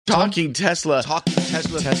Talking Tesla.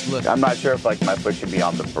 I'm not sure if my foot should be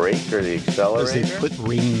on the brake or the accelerator. They put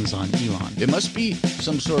rings on Elon. It must be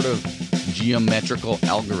some sort of geometrical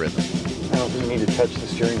algorithm. I don't think you need to touch the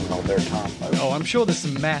steering wheel there, Tom. Oh, I'm sure there's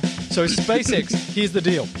some math. So SpaceX, here's the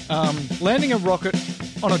deal. Landing a rocket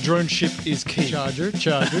on a drone ship is key. Charger.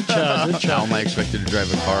 How am I expected to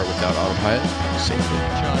drive a car without autopilot? Safely.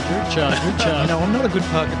 Charger. No, I'm not a good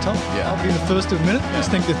parker, Tom. Yeah. I'll be the first to admit it. I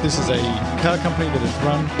just think that this is a car company that is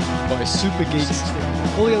run by super geeks.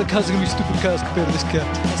 All the other cars are going to be stupid cars compared to this car.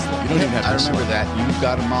 You don't even have to remember that. You've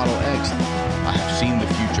got a Model X. I have seen the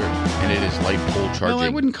future, and it is light pole charging. No, I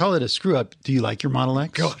wouldn't call it a screw-up. Do you like your Model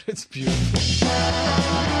X? God, it's beautiful.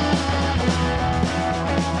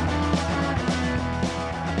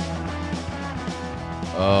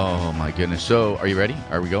 Oh, my goodness. So, are you ready?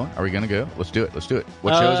 Are we going? Are we going to go? Let's do it.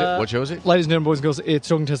 What show is it? Ladies and gentlemen, boys and girls, it's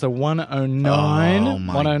Talking Tesla 109. Oh,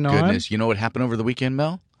 my 109. goodness. You know what happened over the weekend,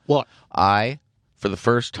 Mel? What? I, for the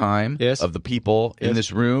first time of the people in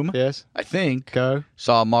this room, I think,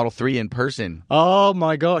 saw a Model 3 in person. Oh,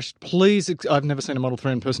 my gosh. Please. I've never seen a Model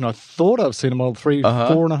 3 in person. I thought I've seen a Model 3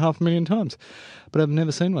 4.5 million times, but I've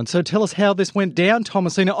never seen one. So tell us how this went down,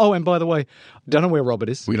 Thomasina. Oh, and by the way, don't know where Robert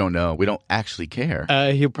is. We don't know. We don't actually care.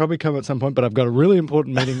 He'll probably come at some point, but I've got a really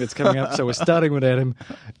important meeting that's coming up, so we're starting without him.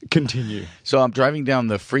 Continue. So I'm driving down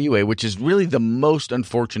the freeway, which is really the most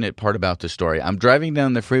unfortunate part about the story. I'm driving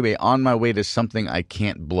down the freeway on my way to something I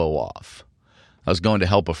can't blow off. I was going to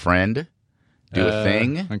help a friend do a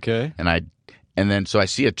thing. Okay. And then so I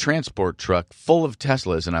see a transport truck full of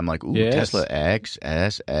Teslas, and I'm like, ooh, Tesla X,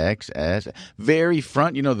 S, X, S. Very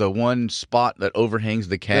front, the one spot that overhangs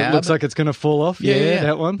the cab. It looks like it's going to fall off. Yeah,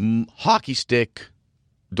 that one. Hockey stick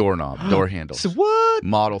doorknob, door handles. So what?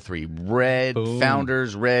 Model 3, red,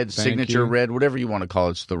 Founders red, Signature red, whatever you want to call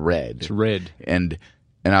it. It's the red. It's red. And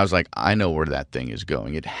I was like, I know where that thing is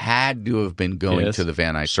going. It had to have been going to the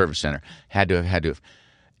Van Nuys Service Center. Had to have.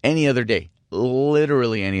 Any other day.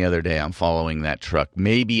 Literally any other day, I'm following that truck,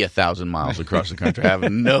 maybe 1,000 miles across the country. I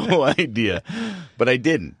have no idea, but I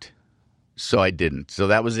didn't. So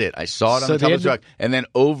that was it. I saw it on the top of the truck. And then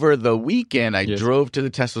over the weekend, I drove to the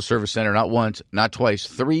Tesla Service Center, not once, not twice,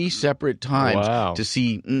 3 separate times to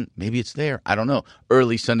see, maybe it's there. I don't know.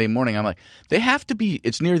 Early Sunday morning, I'm like, they have to be,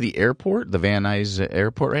 it's near the airport, the Van Nuys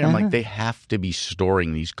airport, right? I'm like, they have to be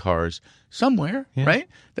storing these cars somewhere, right?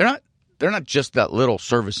 They're not just that little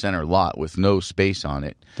service center lot with no space on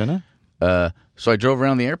it. Don't know. So I drove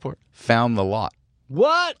around the airport, found the lot.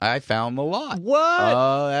 What? I found the lot. What?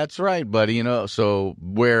 Oh, that's right, buddy. So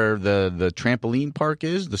where the trampoline park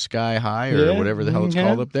is, the Sky High or whatever the hell it's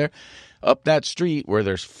called up there, up that street where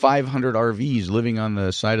there's 500 RVs living on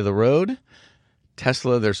the side of the road,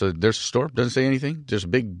 Tesla, there's a store, doesn't say anything. There's a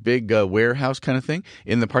big warehouse kind of thing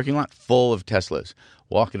in the parking lot full of Teslas.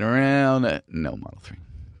 Walking around, no Model 3.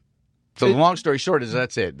 So the long story short is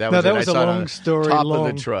that's it. That was a long story. Top of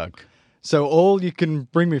the truck. So all you can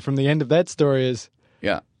bring me from the end of that story is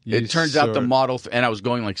it turns out the Model and I was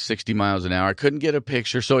going like 60 miles an hour. I couldn't get a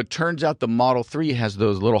picture. So it turns out the Model 3 has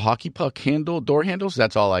those little hockey puck door handles.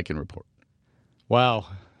 That's all I can report. Wow.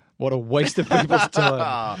 What a waste of people's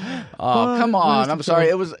time. Come on. I'm sorry.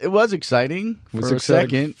 It was exciting for a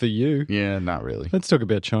second. For you. Yeah, not really. Let's talk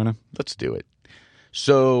about China. Let's do it.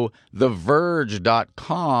 So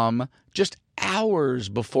TheVerge.com, just hours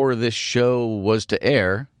before this show was to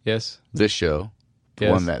air. Yes. This show. The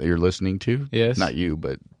one that you're listening to. Yes. Not you,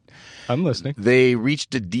 but I'm listening. They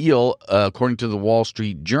reached a deal, according to the Wall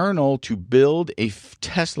Street Journal, to build a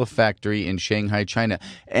Tesla factory in Shanghai, China.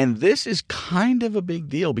 And this is kind of a big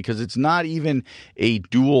deal because it's not even a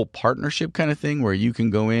dual partnership kind of thing where you can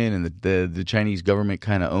go in and the Chinese government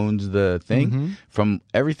kind of owns the thing. Mm-hmm. From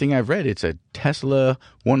everything I've read, it's a Tesla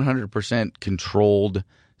 100% controlled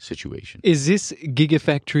situation. Is this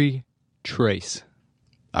Gigafactory Trace?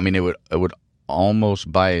 I mean, it would almost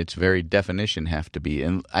by its very definition have to be.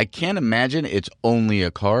 And I can't imagine it's only a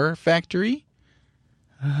car factory.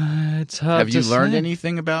 It's hard to say. Have you learned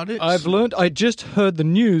anything about it? I just heard the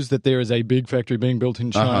news that there is a big factory being built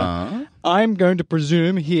in China. I'm going to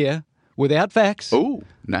presume here, without facts,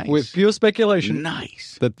 nice, with pure speculation,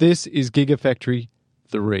 that this is Gigafactory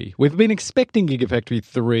 3. We've been expecting Gigafactory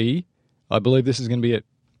 3. I believe this is going to be it.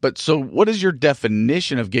 But so what is your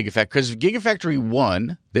definition of Gigafactory? Because Gigafactory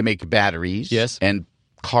 1, they make batteries and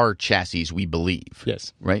car chassis, we believe.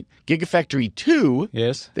 Yes. Right? Gigafactory 2,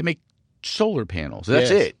 they make solar panels. That's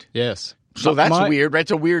it. Yes. So that's weird, right? It's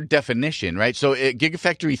a weird definition, right? So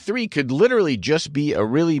Gigafactory 3 could literally just be a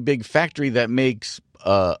really big factory that makes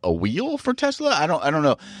a wheel for Tesla? I don't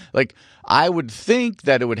know. Like, I would think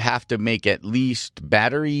that it would have to make at least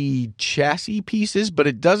battery chassis pieces, but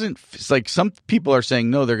it doesn't. It's like some people are saying,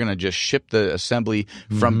 no, they're going to just ship the assembly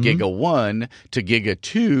from Giga 1 to Giga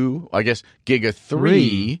 2, I guess Giga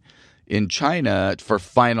 3 in China for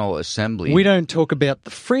final assembly. We don't talk about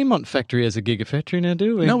the Fremont factory as a gigafactory now,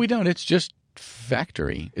 do we? No, we don't. It's just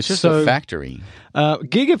factory. It's just a factory.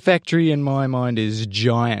 Gigafactory in my mind is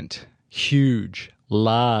giant, huge,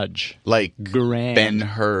 large, like grand.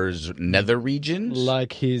 Ben-Hur's nether regions,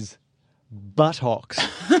 like his buttocks.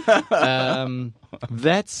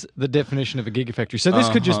 That's the definition of a gigafactory. So this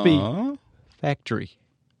could just be factory,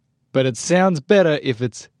 but it sounds better if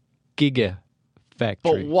it's gigafactory.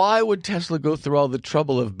 But why would Tesla go through all the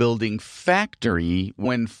trouble of building factory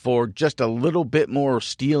when for just a little bit more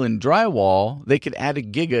steel and drywall, they could add a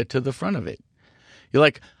giga to the front of it? You're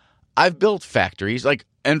like, I've built factories. Like,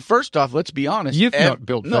 and first off, let's be honest. You've not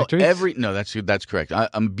built factories? No, that's correct.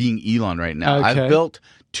 I'm being Elon right now. Okay. I've built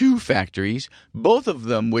 2 factories, both of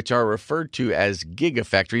them which are referred to as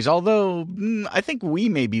gigafactories, although I think we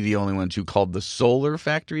may be the only ones who called the solar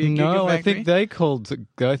factory a gigafactory. No, I think they called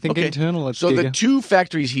internal it's So giga. the 2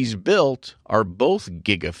 factories he's built are both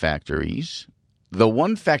gigafactories. The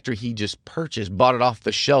one factory he just purchased, bought it off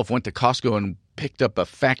the shelf, went to Costco and picked up a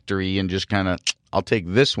factory and just kind of, I'll take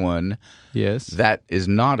this one. Yes. That is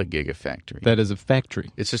not a gigafactory. That is a factory.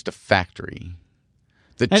 It's just a factory.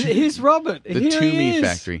 Here's Robert. The Toomey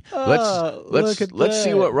factory. Let's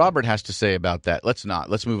see what Robert has to say about that. Let's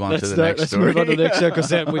not. Let's move on to the next story. Let's move on to the next show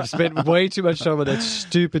because we've spent way too much time on that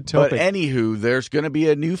stupid topic. But anywho, there's going to be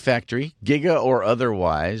a new factory, giga or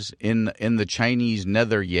otherwise, in the Chinese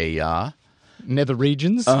nether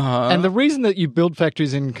regions. And the reason that you build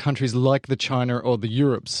factories in countries like the China or the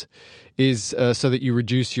Europes is so that you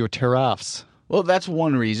reduce your tariffs. Well, that's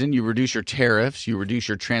one reason. You reduce your tariffs, you reduce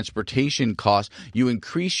your transportation costs, you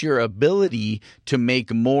increase your ability to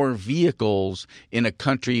make more vehicles in a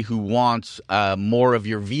country who wants more of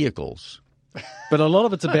your vehicles. But a lot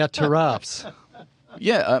of it's about tariffs.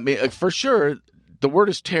 Yeah, I mean, for sure. The word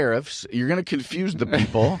is tariffs. You're going to confuse the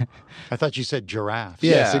people. I thought you said giraffes.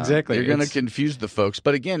 Yes, exactly. You're going to confuse the folks.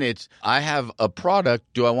 But again, I have a product.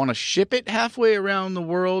 Do I want to ship it halfway around the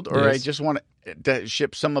world, or I just want to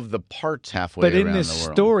ship some of the parts halfway around the world? But in this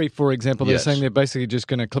story, for example, they're saying they're basically just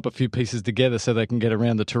going to clip a few pieces together so they can get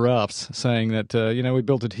around the tariffs, saying that, we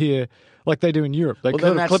built it here. Like they do in Europe. They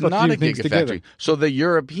then that's clip not a a few things gigafactory. together. So the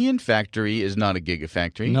European factory is not a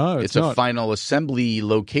gigafactory. No, it's not. a final assembly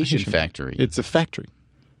location factory. It's a factory.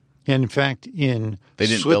 In fact, in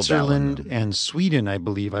Switzerland and Sweden, I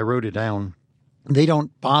believe, I wrote it down, they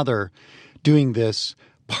don't bother doing this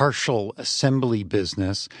partial assembly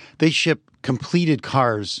business. They ship completed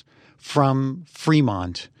cars from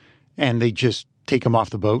Fremont, and they just take them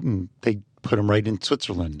off the boat and they put them right in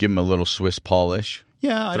Switzerland. Give them a little Swiss polish.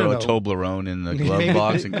 Yeah, I don't know. Throw a Toblerone in the glove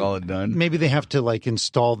box and call it done. Maybe they have to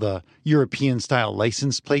install the European-style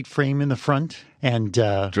license plate frame in the front and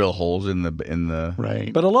drill holes in the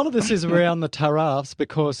right. But a lot of this is around the tariffs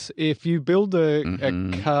because if you build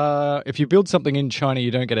a car, if you build something in China, you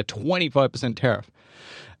don't get a 25% tariff.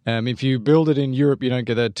 If you build it in Europe, you don't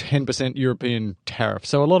get a 10% European tariff.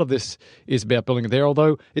 So a lot of this is about building it there,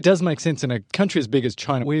 although it does make sense in a country as big as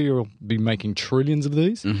China, where you'll be making trillions of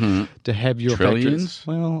these, to have your Trillions? factories.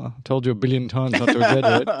 Well, I told you 1 billion times not to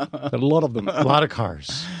exaggerate, but a lot of them. A lot of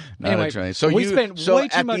cars. Anyway, we spent way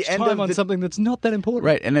too much time on something that's not that important.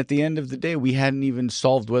 Right, and at the end of the day, we hadn't even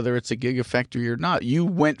solved whether it's a gigafactory or not. You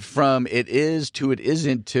went from it is to it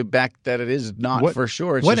isn't to back that it is not for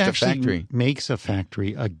sure. It's just a factory. What makes a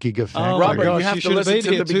factory a gigafactory? Oh, Robert, gosh, you have you to should have listen been to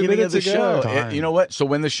here the 2 beginning of the minutes ago. show. You know what? So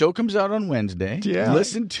when the show comes out on Wednesday,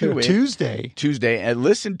 listen to it. Tuesday, and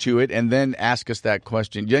listen to it, and then ask us that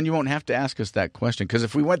question. Then you won't have to ask us that question, because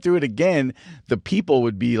if we went through it again, the people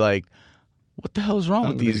would be like, what the hell is wrong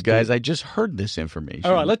with these guys? I just heard this information.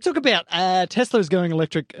 All right, let's talk about Tesla's going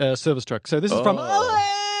electric service truck. So this is from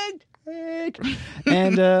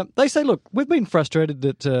and they say, look, we've been frustrated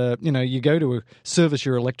that, you go to service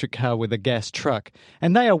your electric car with a gas truck,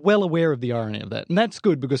 and they are well aware of the irony of that. And that's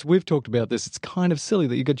good because we've talked about this. It's kind of silly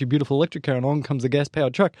that you got your beautiful electric car and on comes a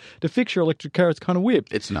gas-powered truck. To fix your electric car, it's kind of weird.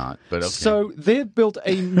 It's not, but okay. So they've built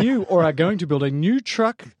a new, or are going to build a new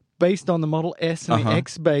truck based on the Model S and the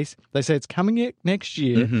X base. They say it's coming next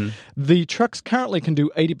year. The trucks currently can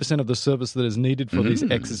do 80% of the service that is needed for these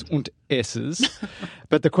X's and S's.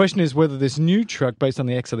 But the question is whether this new truck based on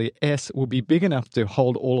the X or the S will be big enough to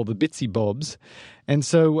hold all of the bitsy bobs. And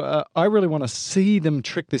so I really want to see them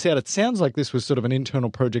trick this out. It sounds like this was sort of an internal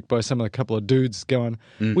project by some of the couple of dudes going,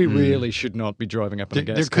 we really should not be driving up in a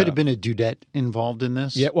gas car. There could have been a dudette involved in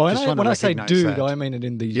this. Yeah, well, when I say dude, I mean it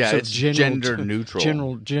in the it's gender neutral.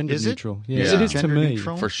 Gender neutral. Yeah, it is to me.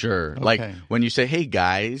 Neutral? For sure. Okay. Like when you say, hey,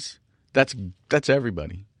 guys, that's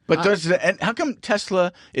everybody. But and how come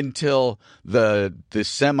Tesla, until the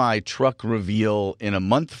semi-truck reveal in a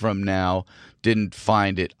month from now, didn't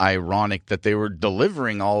find it ironic that they were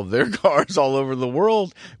delivering all of their cars all over the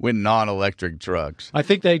world with non-electric trucks? I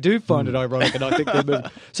think they do find it ironic, and I think they're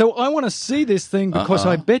moving. So I want to see this thing because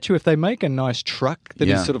I bet you if they make a nice truck that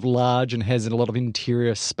is sort of large and has a lot of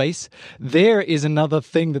interior space, there is another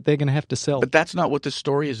thing that they're going to have to sell. But that's not what the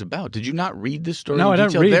story is about. Did you not read the story? No, in I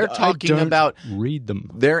detail? don't read. They're talking about read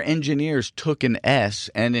them. Their engineers took an S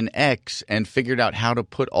and an X and figured out how to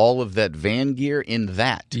put all of that van gear in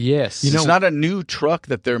that. Yes, it's not a new truck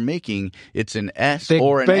that they're making. It's an S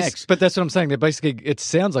or an X. But that's what I'm saying. They're basically, it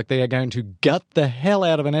sounds like they are going to gut the hell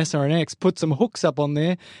out of an S or an X, put some hooks up on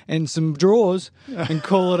there and some drawers, and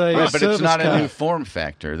call it a right, but it's not car. A new form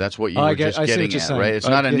factor. That's what you were just getting at, saying. Right? It's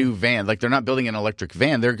not a new van. Like they're not building an electric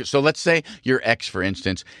van. So let's say your X, for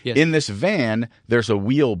instance. Yes. In this van, there's a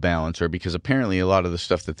wheel balancer because apparently a lot of the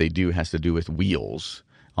stuff that they do has to do with wheels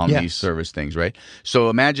on these service things, right? So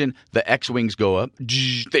imagine the X-wings go up,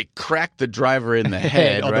 they crack the driver in the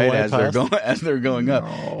head, right, as they're going up.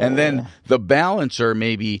 And then the balancer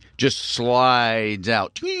maybe just slides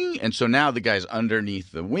out. And so now the guy's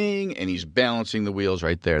underneath the wing and he's balancing the wheels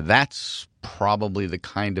right there. That's probably the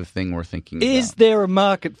kind of thing we're thinking about. Is there a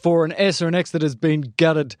market for an S or an X that has been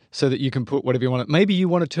gutted so that you can put whatever you want? Maybe you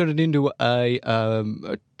want to turn it into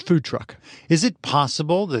a food truck. Is it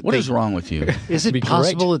possible that What is wrong with you? Is it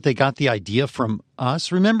possible that they got the idea from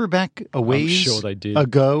us? Remember back a ways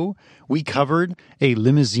ago, we covered a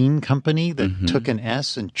limousine company that took an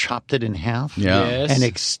S and chopped it in half and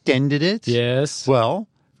extended it? Yes. Well,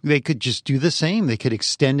 they could just do the same. They could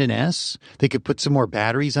extend an S. They could put some more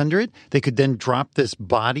batteries under it. They could then drop this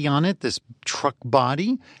body on it, this truck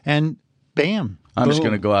body, and bam. I'm just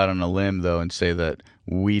going to go out on a limb, though, and say that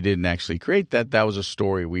we didn't actually create that. That was a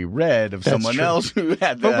story we read of someone else who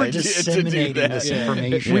had the idea to do that. This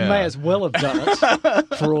information. We may as well have done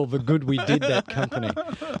it for all the good we did that company.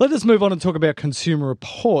 Let us move on and talk about Consumer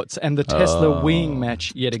Reports and the Tesla wing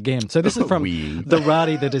match yet again. So this is from the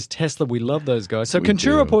Radi that is Tesla. We love those guys. So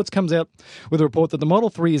Consumer Reports comes out with a report that the Model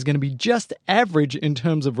 3 is going to be just average in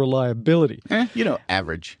terms of reliability.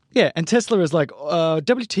 Average. Yeah, and Tesla is like,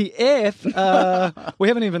 WTF, we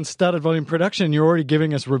haven't even started volume production and you're already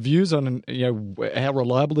giving us reviews on how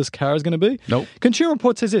reliable this car is going to be? Nope. Consumer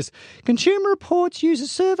Reports says this. Consumer Reports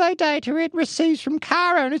uses survey data it receives from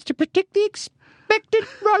car owners to predict the expected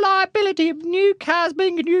reliability of new cars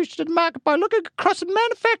being introduced to the market by looking across the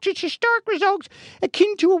manufacturer's historic results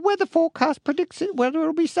akin to a weather forecast predicts whether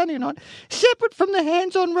it'll be sunny or not. Separate from the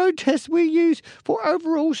hands-on road tests we use for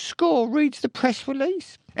overall score, reads the press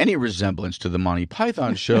release. Any resemblance to the Monty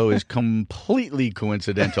Python show is completely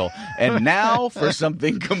coincidental. And now for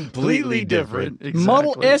something completely different. Exactly.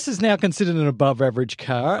 Model S is now considered an above-average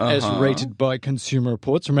car as rated by Consumer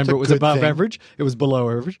Reports. Remember, it was above average. It was below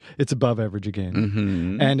average. It's above average again.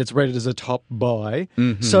 Mm-hmm. And it's rated as a top buy.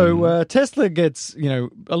 Mm-hmm. So Tesla gets, a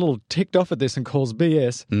little ticked off at this and calls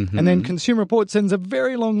BS. Mm-hmm. And then Consumer Reports sends a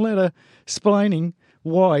very long letter explaining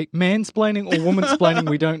why, mansplaining or womansplaining,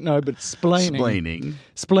 we don't know, but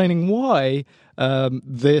explaining why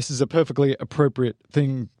this is a perfectly appropriate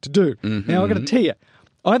thing to do. Mm-hmm. Now, I've got to tell you,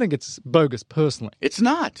 I think it's bogus personally. It's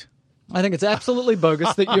not. I think it's absolutely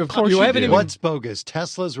bogus that you haven't even... What's bogus?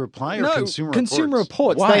 Tesla's reply or Consumer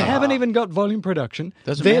Reports. Wow. They haven't even got volume production.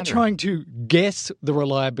 They're trying to guess the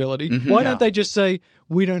reliability. Mm-hmm. Why don't they just say,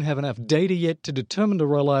 we don't have enough data yet to determine the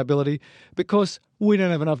reliability because we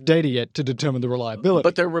don't have enough data yet to determine the reliability.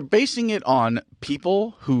 But they're basing it on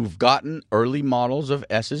people who've gotten early models of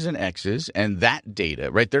S's and X's and that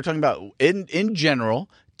data, right? They're talking about, in general,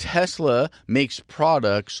 Tesla makes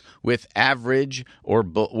products with average or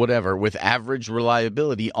whatever, with average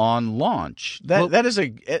reliability on launch.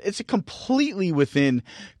 It's a completely within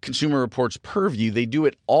Consumer Reports' purview. They do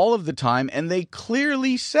it all of the time, and they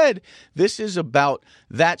clearly said this is about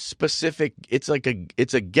that specific. It's a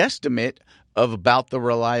guesstimate of about the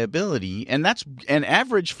reliability, and that's an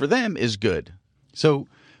average for them is good. So,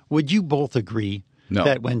 would you both agree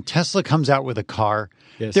that when Tesla comes out with a car,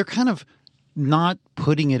 they're kind of not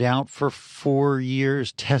putting it out for 4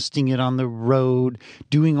 years, testing it on the road,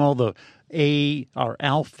 doing all the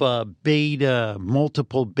alpha, beta,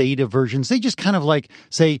 multiple beta versions. They just kind of like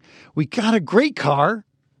say, we got a great car.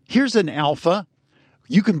 Here's an alpha.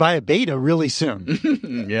 you can buy a beta really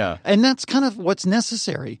soon. Yeah. And that's kind of what's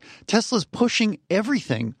necessary. Tesla's pushing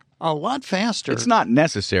everything a lot faster. It's not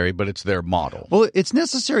necessary, but it's their model. Well, it's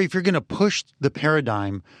necessary if you're going to push the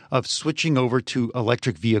paradigm of switching over to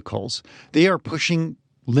electric vehicles. They are pushing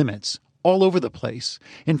limits all over the place.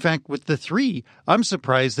 In fact, with the 3, I'm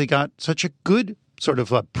surprised they got such a good sort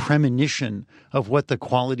of a premonition of what the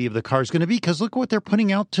quality of the car is going to be, because look what they're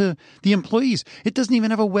putting out to the employees. It doesn't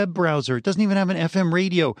even have a web browser. It doesn't even have an FM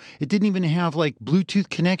radio. It didn't even have like Bluetooth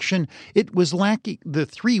connection. It was lacking the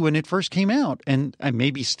 3 when it first came out, and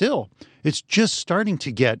maybe still. It's just starting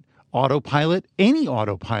to get autopilot, any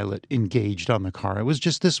autopilot engaged on the car. It was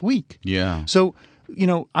just this week. Yeah. So,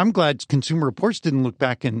 I'm glad Consumer Reports didn't look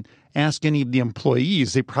back and ask any of the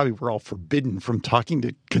employees. They probably were all forbidden from talking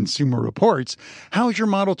to Consumer Reports. How is your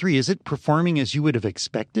Model 3? Is it performing as you would have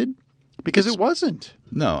expected? Because it wasn't.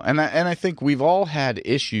 No, and I think we've all had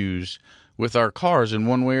issues with our cars in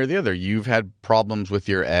one way or the other. You've had problems with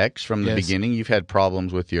your X from the beginning. You've had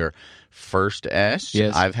problems with your first S.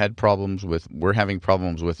 Yes. We're having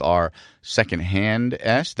problems with our second-hand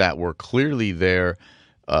S that were clearly there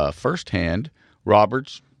firsthand.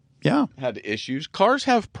 Robert's had issues. Cars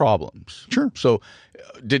have problems. Sure. So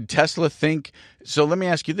did Tesla think – so let me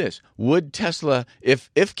ask you this. Would Tesla –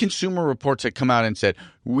 if Consumer Reports had come out and said,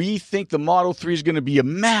 we think the Model 3 is going to be a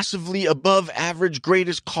massively above average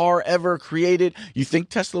greatest car ever created, you think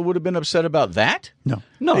Tesla would have been upset about that?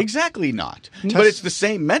 No. Exactly not. But it's the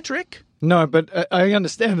same metric. No, but I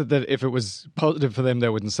understand that if it was positive for them, they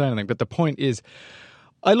wouldn't say anything. But the point is –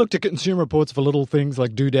 I looked at Consumer Reports for little things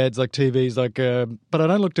like doodads, like TVs, but I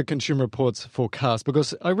don't look at Consumer Reports for cars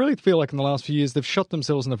because I really feel like in the last few years they've shot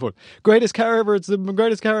themselves in the foot. Greatest car ever, it's the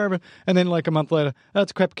greatest car ever, and then like a month later,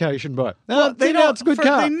 it's a crap car, you shouldn't buy it. It's a good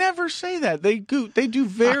car. They never say that. They do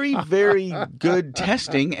very, very good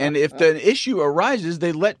testing, and if the issue arises,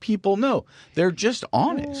 they let people know. They're just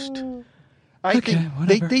honest. I think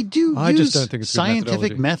they do use just don't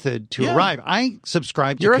scientific method to arrive. I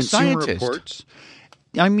subscribe to Consumer Reports.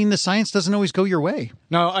 I mean, the science doesn't always go your way.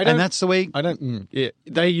 No, I don't. And that's the way. I don't. Yeah,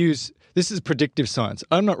 they use. This is predictive science.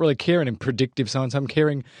 I'm not really caring in predictive science. I'm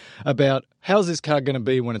caring about how's this car going to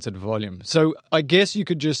be when it's at volume. So I guess you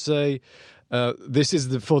could just say, this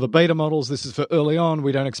is for the beta models. This is for early on.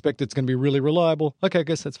 We don't expect it's going to be really reliable. Okay, I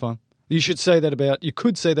guess that's fine. You could say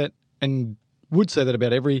that and would say that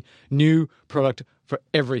about every new product for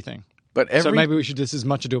everything. So maybe we should just as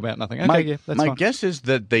much ado about nothing. Okay, that's fine. My guess is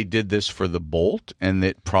that they did this for the Bolt, and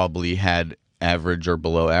it probably had average or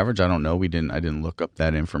below average. I don't know. I didn't look up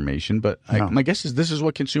that information, but my guess is this is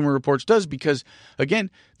what Consumer Reports does because,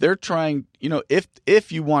 again, they're trying.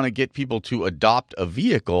 If you want to get people to adopt a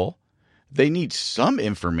vehicle, they need some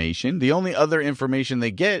information. The only other information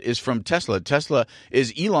they get is from Tesla. Tesla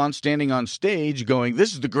is Elon standing on stage going,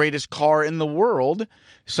 "This is the greatest car in the world."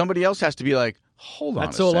 Somebody else has to be like, hold on.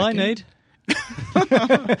 That's all I need.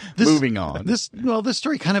 Moving on. This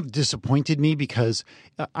story kind of disappointed me because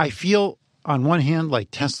I feel on one hand like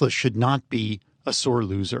Tesla should not be a sore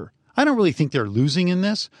loser. I don't really think they're losing in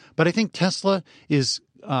this, but I think Tesla is,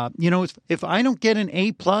 if I don't get an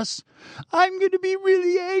A+, I'm going to be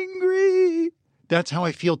really angry. That's how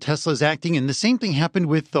I feel Tesla's acting. And the same thing happened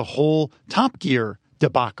with the whole Top Gear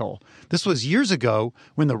debacle. This was years ago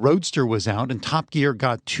when the Roadster was out and Top Gear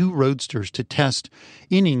got 2 Roadsters to test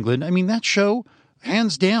in England. I mean, that show,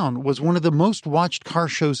 hands down, was one of the most watched car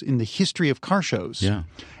shows in the history of car shows. Yeah.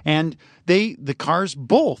 And the cars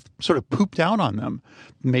both sort of pooped out on them.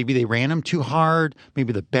 Maybe they ran them too hard.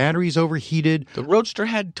 Maybe the batteries overheated. The Roadster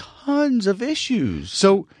had tons of issues.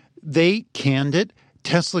 So they canned it.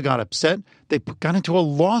 Tesla got upset. They got into a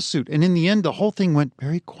lawsuit. And in the end, the whole thing went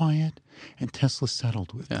very quiet. And Tesla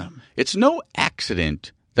settled with them. It's no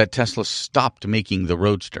accident that Tesla stopped making the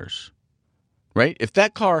Roadsters, right? If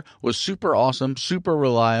that car was super awesome, super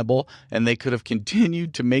reliable, and they could have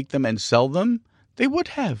continued to make them and sell them, they would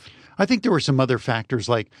have. I think there were some other factors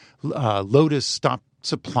like Lotus stopped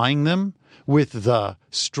supplying them with the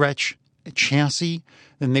stretch chassis,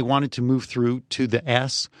 and they wanted to move through to the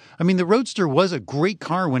S. I mean, the Roadster was a great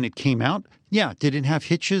car when it came out. Yeah, did it have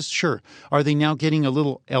hitches? Sure. Are they now getting a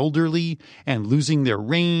little elderly and losing their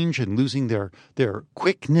range and losing their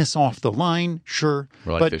quickness off the line? Sure.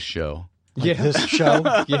 This show. This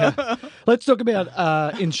show? Yeah. Let's talk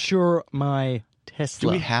about Insure My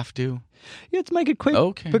Tesla. Do we have to? Yeah, let's make it quick.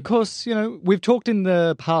 Okay. Because, we've talked in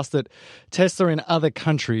the past that Tesla in other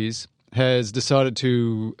countries has decided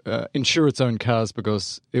to insure its own cars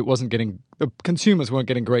because it wasn't getting the consumers weren't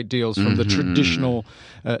getting great deals from the traditional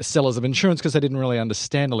sellers of insurance because they didn't really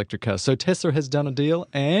understand electric cars. So Tesla has done a deal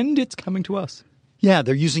and it's coming to us. Yeah,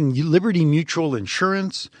 they're using Liberty Mutual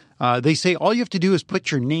Insurance. They say all you have to do is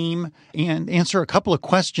put your name and answer a couple of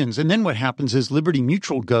questions. And then what happens is Liberty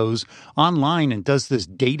Mutual goes online and does this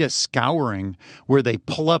data scouring where they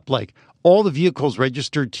pull up like all the vehicles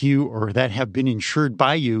registered to you or that have been insured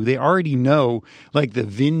by you. They already know like the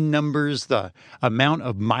VIN numbers, the amount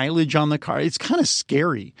of mileage on the car. It's kind of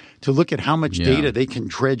scary to look at how much data they can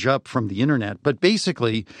dredge up from the internet. But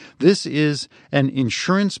basically, this is an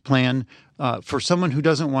insurance plan for someone who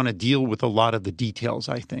doesn't want to deal with a lot of the details,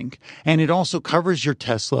 I think. And it also covers your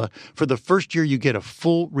Tesla. For the first year, you get a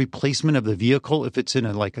full replacement of the vehicle if it's in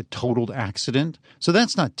a totaled accident. So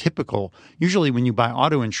that's not typical. Usually when you buy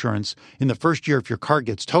auto insurance, in the first year, if your car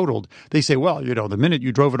gets totaled, they say, well, the minute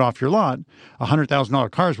you drove it off your lot, a $100,000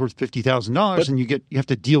 car is worth $50,000, and you have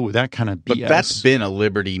to deal with that kind of BS. But that's been a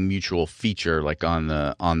Liberty Mutual feature, like on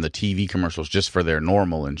the TV commercials, just for their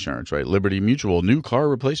normal insurance, right? Liberty Mutual, new car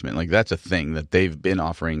replacement. Like that's a thing that they've been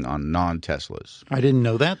offering on non-Teslas. I didn't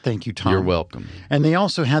know that. Thank you, Tom. You're welcome. And they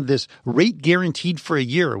also had this rate guaranteed for a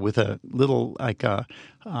year with a little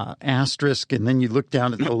asterisk, and then you look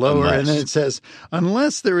down at the lower, and then it says,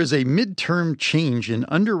 unless there is a midterm change in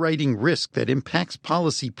underwriting risk that impacts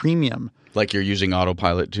policy premium. Like you're using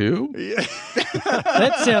autopilot too? Yeah.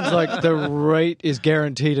 That sounds like the rate is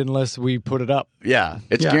guaranteed unless we put it up. Yeah.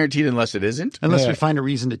 It's guaranteed unless it isn't. Unless we find a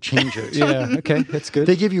reason to change it. Yeah, okay, that's good.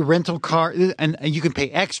 They give you rental car, and you can pay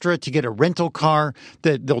extra to get a rental car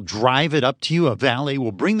that they'll drive it up to you. A valet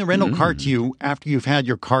will bring the rental car to you after you've had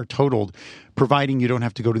your car totaled, providing you don't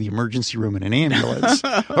have to go to the emergency room in an ambulance.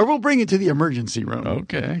 Or we'll bring it to the emergency room.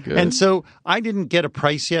 Okay, good. And so I didn't get a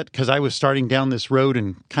price yet because I was starting down this road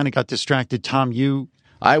and kind of got distracted. Tom,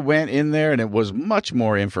 I went in there and it was much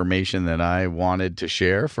more information than I wanted to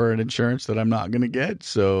share for an insurance that I'm not going to get.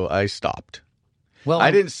 So I stopped. Well,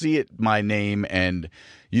 I didn't see my name, and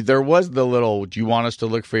there was the little, do you want us to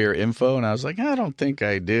look for your info? And I was like, I don't think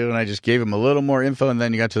I do. And I just gave them a little more info, and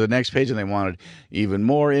then you got to the next page and they wanted even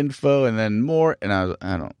more info and then more. And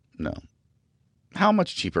I don't know. How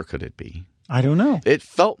much cheaper could it be? I don't know. It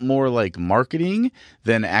felt more like marketing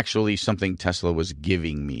than actually something Tesla was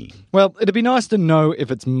giving me. Well, it'd be nice to know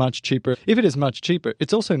if it's much cheaper. If it is much cheaper,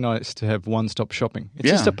 it's also nice to have one-stop shopping. It's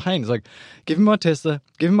just a pain. It's like, give me my Tesla,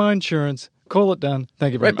 give me my insurance, call it done.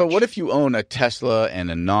 Thank you very much. Right, but what if you own a Tesla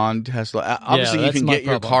and a non-Tesla? Obviously, you can get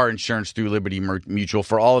your car insurance through Liberty Mutual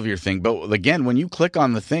for all of your thing. But again, when you click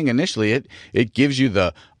on the thing initially, it gives you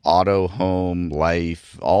the auto, home,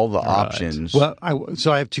 life, all the options. Well,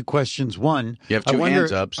 so I have two questions. One, you have two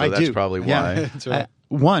hands up, so that's probably why. Yeah, that's right.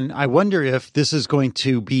 One, I wonder if this is going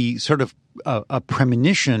to be sort of a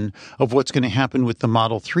premonition of what's going to happen with the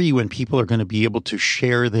Model 3 when people are going to be able to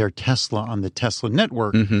share their Tesla on the Tesla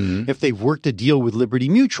network. Mm-hmm. If they've worked a deal with Liberty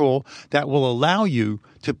Mutual, that will allow you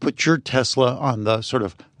to put your Tesla on the sort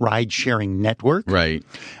of ride-sharing network. Right.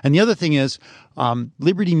 And the other thing is,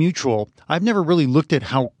 Liberty Mutual, I've never really looked at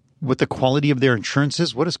what the quality of their insurance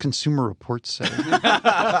is. What does Consumer Reports say?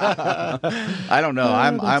 I don't know.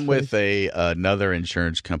 I'm with another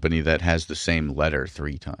insurance company that has the same letter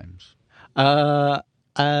 3 times. I'm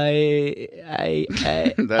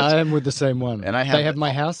with the same one. And they have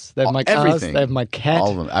my house, they have my cars, everything. They have my cat.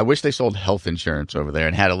 All of them. I wish they sold health insurance over there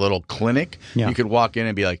and had a little clinic. Yeah. You could walk in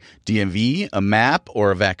and be like, DMV, a map,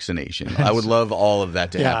 or a vaccination. I would love all of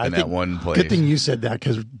that to happen at one place. Good thing you said that,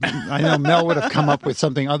 because I know Mel would have come up with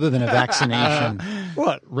something other than a vaccination.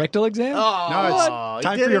 What? Rectal exam? No, it's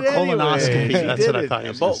time for your colonoscopy. That's what I thought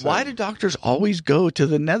you were going to say. Why do doctors always go to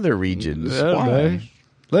the nether regions? Why?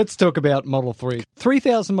 Let's talk about Model 3.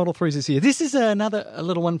 3,000 Model 3s this year. This is a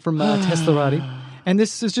little one from Teslarati. And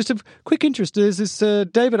this is just of quick interest. There's this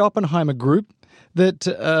David Oppenheimer group that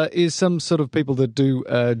is some sort of people that do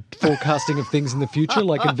forecasting of things in the future,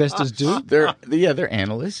 like investors do. They're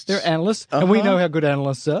analysts. They're analysts, and we know how good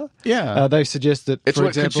analysts are. Yeah. They suggest that, it's for what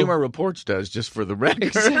example, Consumer Reports does, just for the record.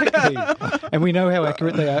 Exactly. And we know how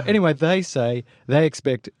accurate they are. Anyway, they say they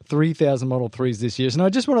expect 3,000 Model 3s this year. And I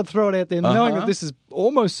just want to throw it out there, knowing that this is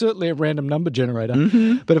almost certainly a random number generator.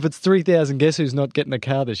 Mm-hmm. But if it's 3,000, guess who's not getting a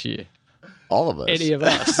car this year? All of us. Any of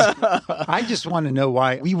us. I just want to know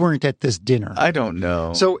why we weren't at this dinner. I don't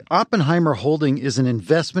know. So Oppenheimer Holding is an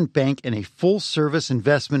investment bank and a full-service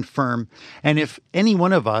investment firm. And if any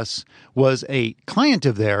one of us was a client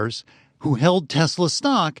of theirs who held Tesla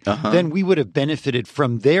stock, then we would have benefited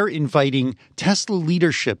from their inviting Tesla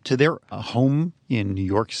leadership to their home in New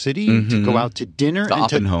York City to go out to dinner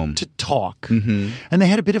and to talk. Mm-hmm. And they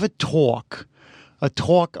had a bit of a talk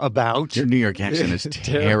about... Your New York accent is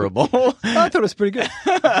terrible. I thought it was pretty good.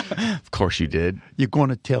 Of course you did. You're going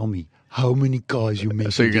to tell me how many cars you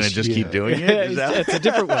make. So you're going to just keep doing it? It's a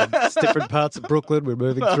different one. It's different parts of Brooklyn. We're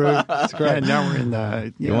moving through. It's great. And now we're in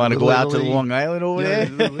the... You want to go out to Long Island over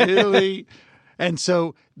there? Italy. And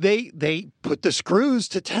so they put the screws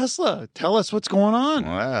to Tesla. Tell us what's going on.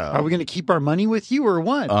 Wow. Are we going to keep our money with you or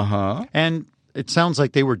what? Uh-huh. And it sounds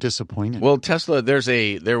like they were disappointed. Well, Tesla,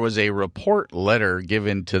 there was a report letter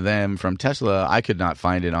given to them from Tesla. I could not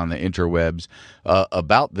find it on the interwebs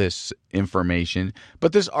about this information.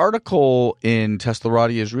 But this article in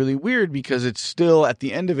Teslarati is really weird because it's still, at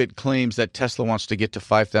the end of it, claims that Tesla wants to get to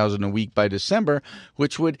 5,000 a week by December,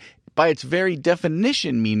 which would, by its very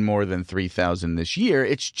definition, mean more than 3,000 this year.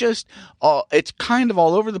 It's just, it's kind of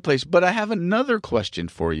all over the place. But I have another question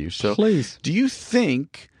for you. So, please, do you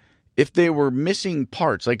think, if they were missing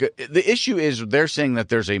parts, like the issue is they're saying that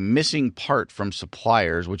there's a missing part from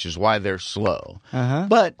suppliers, which is why they're slow. Uh-huh.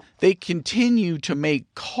 But they continue to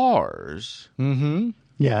make cars. Mm-hmm.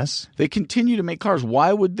 Yes. They continue to make cars.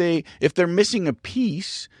 Why would they, if they're missing a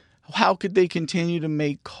piece, how could they continue to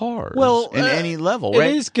make cars in any level,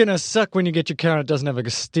 right? It is going to suck when you get your car and it doesn't have a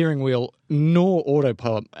steering wheel nor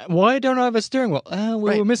autopilot. Why don't I have a steering wheel?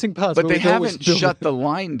 We're missing parts. But they haven't shut the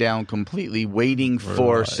line down completely, waiting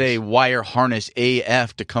for, say, wire harness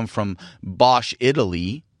AF to come from Bosch,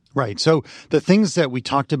 Italy. Right. So the things that we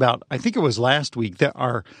talked about, I think it was last week, that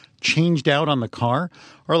are changed out on the car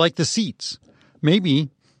are like the seats.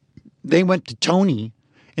 Maybe they went to Tony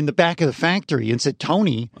in the back of the factory and said,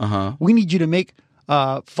 Tony, we need you to make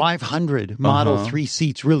 500 Model 3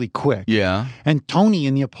 seats really quick. Yeah. And Tony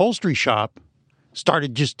in the upholstery shop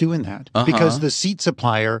started just doing that because the seat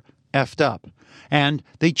supplier effed up. And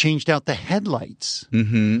they changed out the headlights.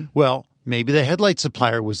 Mm-hmm. Well, maybe the headlight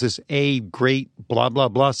supplier was this great blah, blah,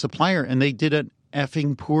 blah supplier, and they did an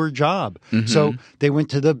effing poor job. Mm-hmm. So they went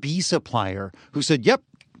to the B supplier who said, yep,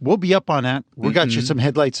 we'll be up on that. We got you some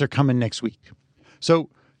headlights. They're coming next week. So,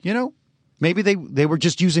 maybe they were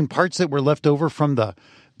just using parts that were left over from the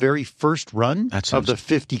very first run of the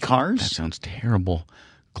 50 cars. That sounds terrible.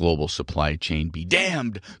 Global supply chain be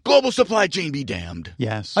damned. Global supply chain be damned.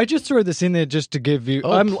 Yes. I just throw this in there just to give you...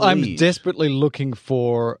 I'm desperately looking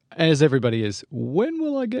for, as everybody is, when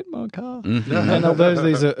will I get my car? Mm-hmm. And although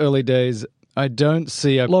these are early days, I don't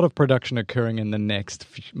see a lot of production occurring in the next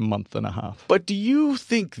month and a half. But do you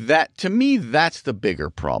think that, to me, that's the bigger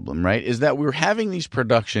problem, right? Is that we're having these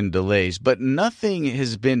production delays, but nothing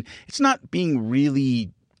has been, it's not being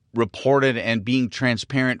really reported and being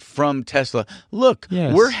transparent from Tesla. Look,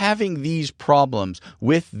 we're having these problems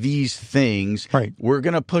with these things. Right. We're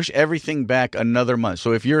going to push everything back another month.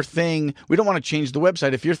 So if your thing, we don't want to change the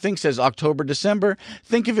website. If your thing says October, December,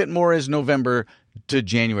 think of it more as November to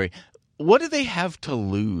January. What do they have to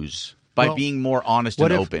lose by being more honest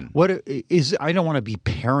and open? I don't want to be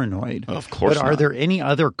paranoid. Of course not. But are there any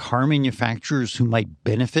other car manufacturers who might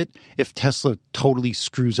benefit if Tesla totally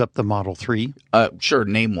screws up the Model 3? Sure,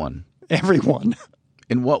 name one. Everyone.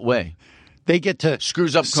 In what way? They get to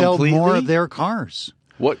screws up sell completely? More of their cars.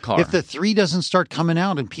 What car? If the 3 doesn't start coming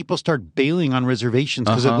out and people start bailing on reservations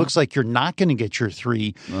because it looks like you're not going to get your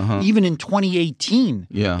 3, even in 2018,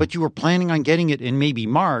 but you were planning on getting it in maybe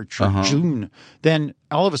March or June, then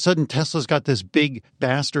all of a sudden Tesla's got this big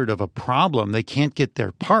bastard of a problem. They can't get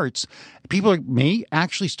their parts. People may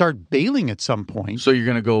actually start bailing at some point. So you're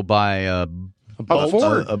going to go buy a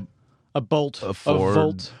Ford. A Bolt, a Ford.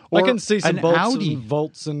 Volt. I can see some Bolts Audi. and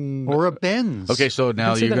Volts and... Or a Benz. Okay, so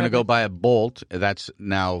now you're going to go buy a Bolt. That's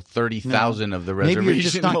now 30,000 of the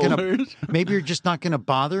reservation holders. Maybe you're just not going to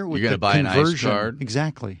bother with the conversion. You're going to buy an ICE card?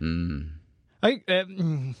 Exactly.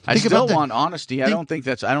 I still want honesty. I don't think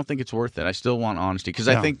it's worth it. I still want honesty because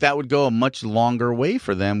I think that would go a much longer way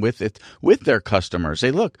for them with their customers.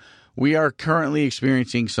 Say, look, we are currently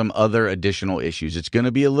experiencing some other additional issues. It's going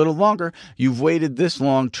to be a little longer. You've waited this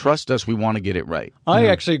long. Trust us. We want to get it right. I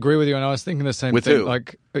actually agree with you, and I was thinking the same with thing. Who?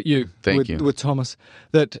 Like you, Thank you. With Thomas,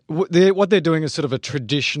 that what they're doing is sort of a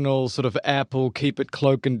traditional sort of Apple, keep it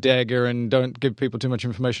cloak and dagger, and don't give people too much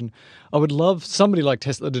information. I would love somebody like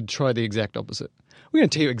Tesla to try the exact opposite. We're going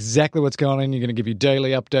to tell you exactly what's going on. You're going to give you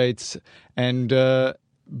daily updates, and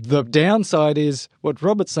the downside is what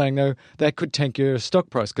Robert's saying, though, that could tank your stock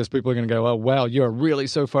price because people are going to go, oh, wow, you're really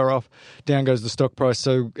so far off. Down goes the stock price.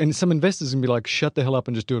 So, and some investors are going to be like, shut the hell up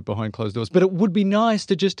and just do it behind closed doors. But it would be nice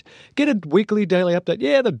to just get a weekly, daily update.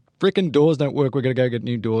 Yeah, the frickin' doors don't work. We're going to go get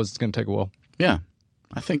new doors. It's going to take a while. Yeah.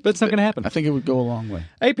 I think that's not going to happen. I think it would go a long way.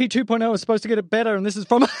 AP 2.0 is supposed to get it better, and this is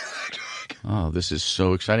from Oh, this is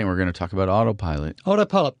so exciting. We're going to talk about Autopilot.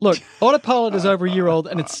 Autopilot. Look, Autopilot is over a year old,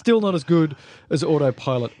 and it's still not as good as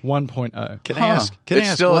Autopilot 1.0. Can I ask?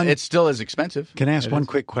 It's still as expensive. Can I ask one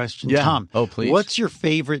quick question? Yeah. Tom, oh, please. What's your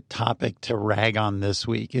favorite topic to rag on this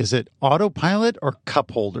week? Is it Autopilot or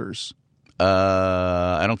cup holders?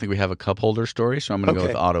 I don't think we have a cup holder story, so I'm going to go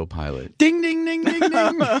with Autopilot. Ding, ding, ding, ding,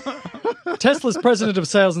 ding. Tesla's president of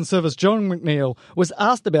sales and service, John McNeil, was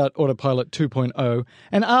asked about Autopilot 2.0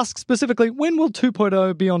 and asked specifically, when will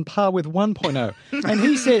 2.0 be on par with 1.0? And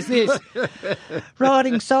he says this: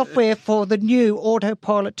 writing software for the new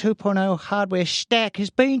Autopilot 2.0 hardware stack has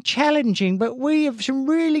been challenging, but we have some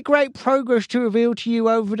really great progress to reveal to you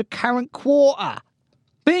over the current quarter.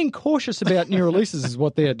 Being cautious about new releases is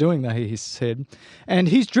what they are doing, though, he said. And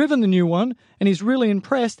he's driven the new one, and he's really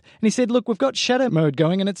impressed. And he said, look, we've got shadow mode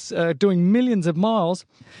going, and it's doing millions of miles.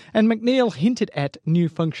 And McNeil hinted at new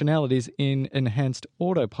functionalities in enhanced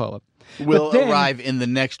Autopilot. Will arrive in the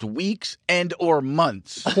next weeks and or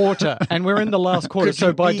months. Quarter. And we're in the last quarter,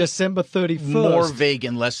 so by December 31st. More vague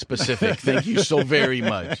and less specific. Thank you so very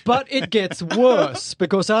much. But it gets worse,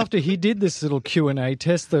 because after he did this little Q&A,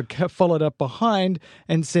 Tesla followed up behind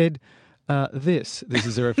and said, this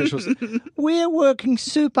is their officials. We're working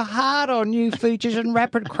super hard on new features and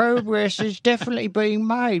rapid progress is definitely being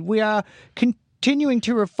made. We are continuing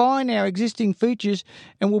to refine our existing features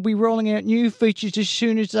and we'll be rolling out new features as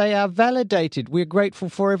soon as they are validated. We're grateful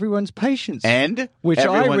for everyone's patience. And which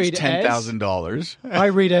everyone's I read $10,000. I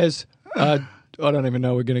read as, I don't even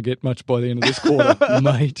know we're going to get much by the end of this quarter,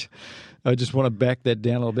 mate. I just want to back that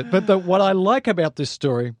down a little bit. But what I like about this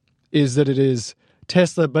story is that it is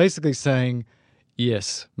Tesla basically saying,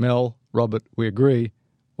 yes, Mel, Robert, we agree.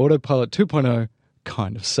 Autopilot 2.0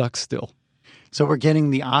 kind of sucks still. So we're getting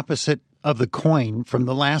the opposite of the coin from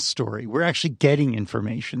the last story. We're actually getting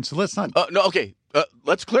information. So let's not...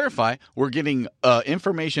 let's clarify. We're getting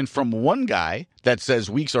information from one guy that says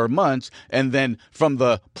weeks or months, and then from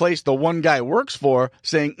the place the one guy works for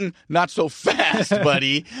saying, not so fast,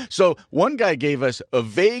 buddy. So one guy gave us a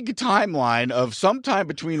vague timeline of sometime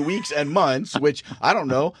between weeks and months, which, I don't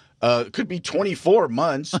know, could be 24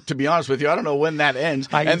 months, to be honest with you. I don't know when that ends.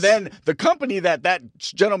 And then the company that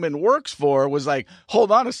gentleman works for was like,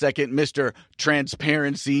 hold on a second, Mr.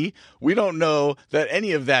 Transparency. We don't know that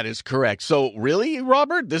any of that is correct. So really,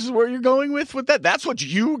 Robert, this is where you're going with that? That's what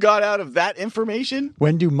you got out of that information?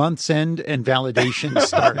 When do months end and validation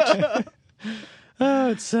start?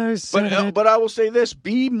 Oh, it's so sad. But I will say this,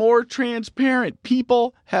 be more transparent.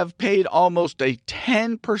 People have paid almost a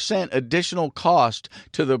 10% additional cost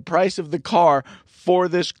to the price of the car for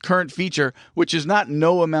this current feature, which is not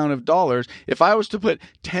no amount of dollars. If I was to put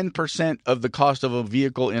 10% of the cost of a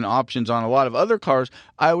vehicle in options on a lot of other cars,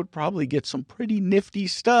 I would probably get some pretty nifty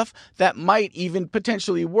stuff that might even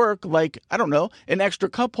potentially work, like, I don't know, an extra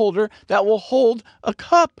cup holder that will hold a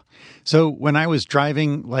cup. So when I was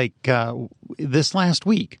driving this last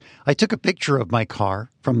week, I took a picture of my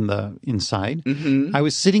car from the inside. Mm-hmm. I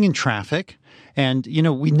was sitting in traffic. And,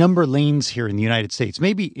 we number lanes here in the United States,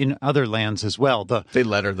 maybe in other lands as well. They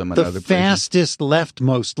letter them in other places. The fastest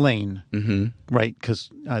leftmost lane, right? Because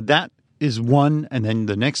that is 1, and then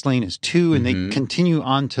the next lane is 2, and they continue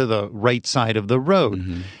on to the right side of the road.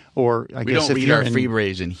 Mm-hmm. Or I guess if you're our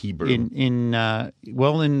freeways in Hebrew.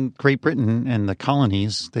 In Great Britain and the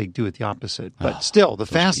colonies, they do it the opposite. But still, the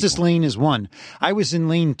fastest lane is 1. I was in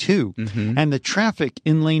lane 2, and the traffic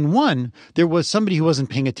in lane 1, there was somebody who wasn't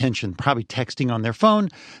paying attention, probably texting on their phone.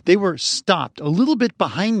 They were stopped a little bit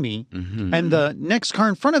behind me, and the next car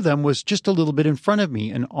in front of them was just a little bit in front of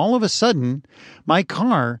me. And all of a sudden, my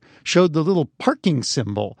car showed the little parking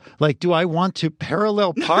symbol. Like, do I want to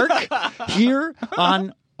parallel park here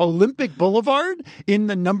on Olympic Boulevard in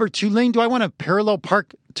the number 2 lane? Do I want to parallel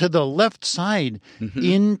park to the left side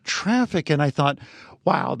in traffic? And I thought,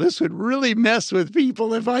 wow, this would really mess with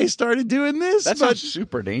people if I started doing this. That's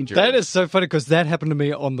super dangerous. That is so funny because that happened to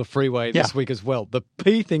me on the freeway this week as well. The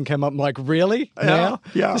P thing came up. I'm like, really? Now?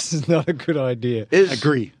 Yeah. This is not a good idea.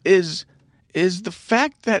 Agree. Is the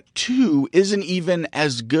fact that 2 isn't even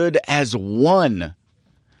as good as 1.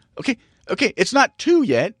 Okay, it's not 2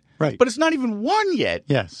 yet. Right. But it's not even 1 yet.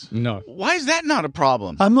 Yes. No. Why is that not a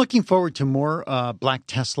problem? I'm looking forward to more Black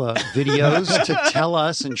Tesla videos to tell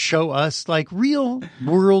us and show us like real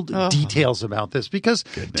world details about this, because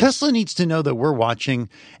Tesla needs to know that we're watching,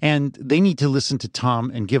 and they need to listen to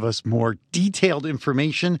Tom and give us more detailed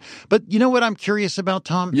information. But you know what I'm curious about,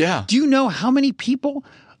 Tom? Yeah. Do you know how many people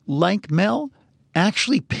like Mel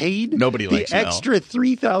actually paid the extra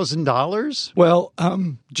 $3,000? Well,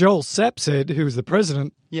 Joel Sapp said, who was the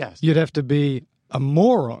president, yes, you'd have to be a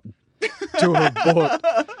moron to have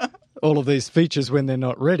bought all of these features when they're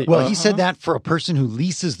not ready. Well, he said that for a person who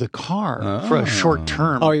leases the car for a short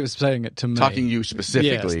term. Oh, he was saying it to me. Talking to you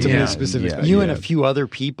specifically. Yes, to me specifically. You and a few other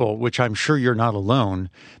people, which I'm sure you're not alone.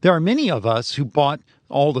 There are many of us who bought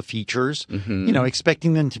all the features,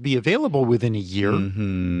 expecting them to be available within a year,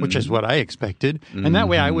 which is what I expected. And that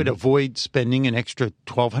way I would avoid spending an extra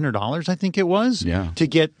 $1,200, I think it was, to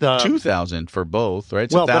get the... $2,000 for both, right?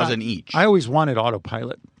 It's $1,000 each. I always wanted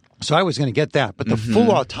autopilot. So I was going to get that, but the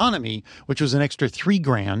full autonomy, which was an extra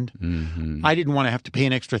 $3,000, I didn't want to have to pay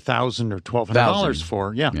an extra $1,000 or $1,200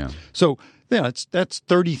 for. Yeah. So that's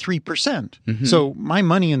 33%. So my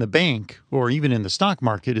money in the bank or even in the stock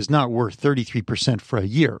market is not worth 33% for a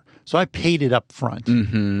year. So I paid it up front.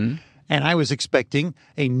 And I was expecting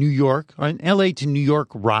an LA to New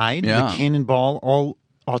York ride, the Cannonball all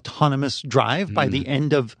autonomous drive by the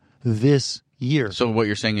end of this year. So what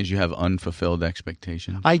you're saying is you have unfulfilled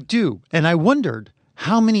expectations? I do. And I wondered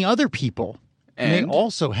how many other people may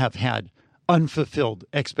also have had unfulfilled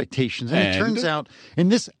expectations. And it turns out in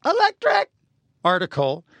this electric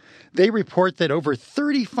article, they report that over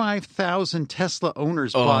 35,000 Tesla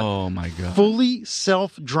owners bought fully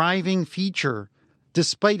self-driving feature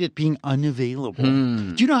despite it being unavailable.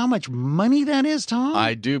 Do you know how much money that is, Tom?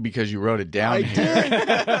 I do, because you wrote it down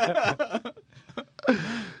here.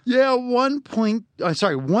 Yeah,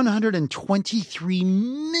 $123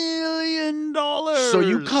 million. So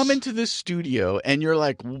you come into this studio and you're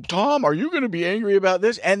like, Tom, are you going to be angry about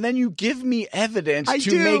this? And then you give me evidence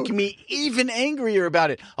make me even angrier about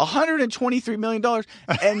it. $123 million.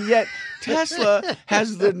 And yet Tesla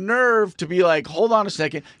has the nerve to be like, hold on a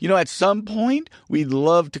second. At some point, we'd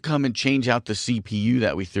love to come and change out the CPU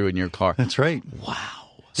that we threw in your car. That's right. Wow.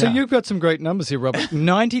 So you've got some great numbers here, Robert.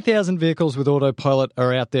 90,000 vehicles with autopilot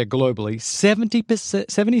are out there globally.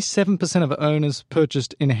 77% of owners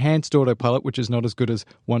purchased enhanced autopilot, which is not as good as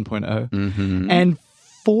 1.0. And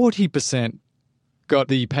 40% got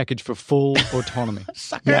the package for full autonomy.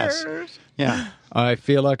 Yes. Yeah. I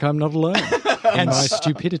feel like I'm not alone in my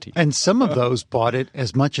stupidity. And some of those bought it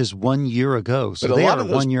as much as 1 year ago. So they are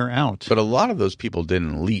 1 year out. But a lot of those people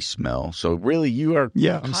didn't lease, Mel. So really you are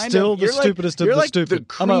I'm still the stupidest of the stupid.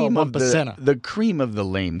 I'm a 1%er. The cream of the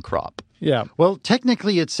lame crop. Yeah. Well,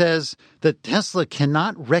 technically it says that Tesla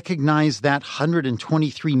cannot recognize that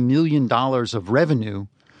 $123 million of revenue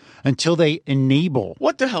until they enable.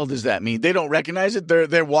 What the hell does that mean? They don't recognize it?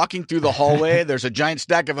 They're walking through the hallway. There's a giant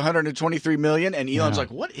stack of $123 million, and Elon's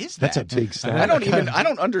like, what is that? That's a big stack. I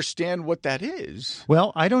don't understand what that is.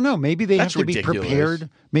 Well, I don't know. Maybe they have to be prepared.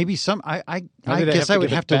 Maybe I guess I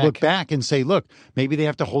would have to look back and say, look, maybe they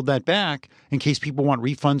have to hold that back in case people want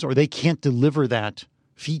refunds or they can't deliver that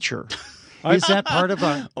feature. Is that part of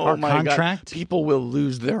our contract? God. People will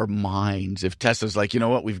lose their minds if Tesla's like, you know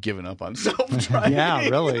what, we've given up on self-driving. Yeah,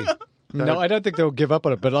 really. No, I don't think they'll give up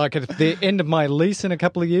on it. But like at the end of my lease in a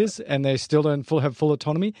couple of years and they still don't have full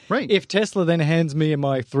autonomy, right? If Tesla then hands me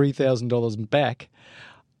my $3,000 back,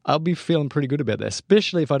 I'll be feeling pretty good about that,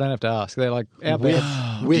 especially if I don't have to ask. They're like, do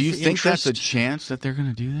you think that's a chance that they're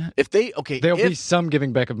going to do that? There'll be some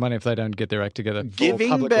giving back of money if they don't get their act together.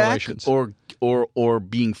 Giving back or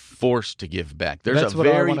being forced to give back. That's what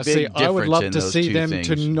I want to see. I would love to see them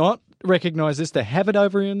to not recognize this, to have it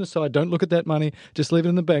over on the side. Don't look at that money. Just leave it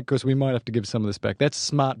in the bank because we might have to give some of this back. That's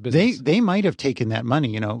smart business. They might have taken that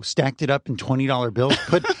money, stacked it up in $20 bills,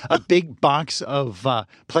 put a big box of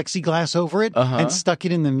plexiglass over it, and stuck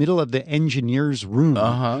it in the middle of the engineer's room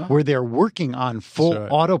where they're working on full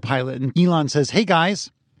autopilot. And Elon says, hey, guys,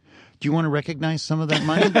 do you want to recognize some of that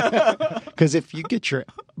money? Because if you get your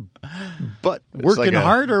butt working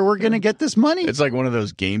harder, we're going to get this money. It's like one of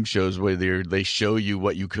those game shows where they show you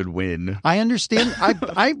what you could win. I understand.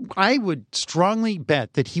 I would strongly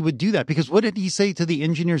bet that he would do that because what did he say to the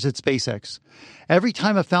engineers at SpaceX? Every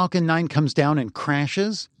time a Falcon 9 comes down and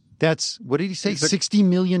crashes, that's, what did he say, $60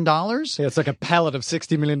 million? Yeah, it's like a pallet of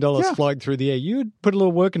 $60 million flying through the air. You'd put a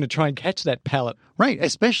little work in to try and catch that pallet. Right,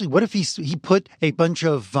 especially what if he put a bunch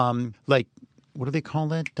of, what do they call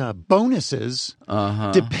that? Bonuses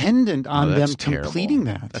dependent on them completing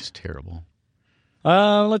that. That's terrible.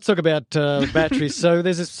 Let's talk about batteries. So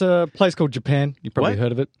there's this place called Japan. You've probably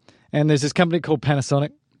heard of it. And there's this company called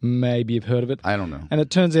Panasonic. Maybe you've heard of it. I don't know. And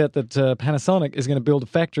it turns out that Panasonic is going to build a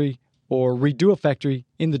factory or redo a factory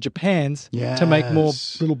in the Japans to make more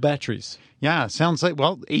little batteries. Yeah, sounds like,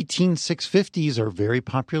 18650s are very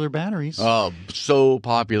popular batteries. Oh, so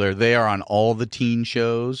popular. They are on all the teen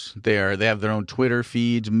shows. They have their own Twitter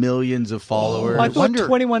feeds, millions of followers. I thought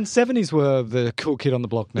 2170s were the cool kid on the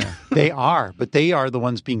block now. They are, but they are the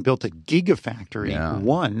ones being built at Gigafactory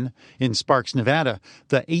 1 in Sparks, Nevada.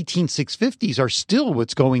 The 18650s are still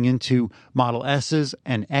what's going into Model S's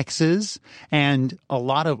and X's and a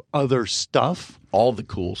lot of other stuff. All the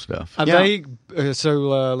cool stuff. Are they?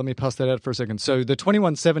 Let me pass that out for a second. So the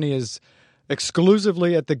 2170 is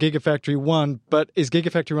exclusively at the Gigafactory 1, but is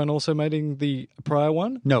Gigafactory 1 also making the prior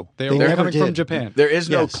one? No, they're coming from Japan. There is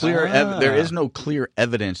no there is no clear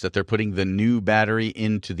evidence that they're putting the new battery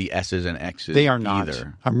into the S's and X's. They are not.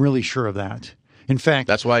 Either. I'm really sure of that. In fact,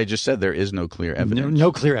 that's why I just said there is no clear evidence.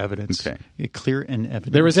 No clear evidence. Okay. Clear and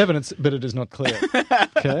evidence. There is evidence, but it is not clear.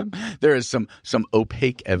 Okay. There is some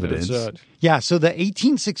opaque evidence. That's right. Yeah, so the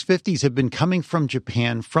 18650s have been coming from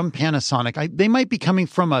Japan, from Panasonic. They might be coming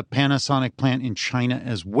from a Panasonic plant in China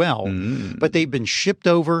as well, but they've been shipped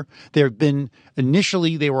over.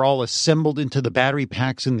 Initially, they were all assembled into the battery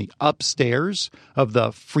packs in the upstairs of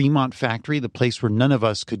the Fremont factory, the place where none of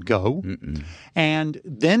us could go. And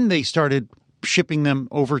then they started shipping them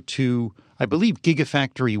over to, I believe,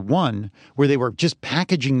 Gigafactory 1, where they were just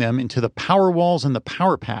packaging them into the power walls and the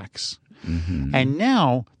power packs. And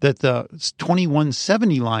now that the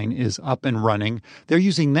 2170 line is up and running, they're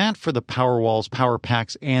using that for the power walls, power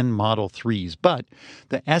packs, and Model 3s. But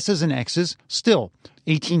the S's and X's, still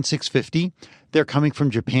 18650. They're coming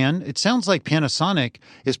from Japan. It sounds like Panasonic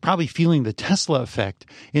is probably feeling the Tesla effect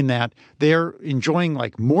in that they're enjoying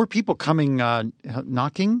more people coming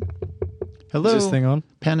knocking. Hello, is this thing on?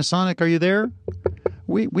 Panasonic, are you there?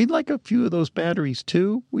 We'd like a few of those batteries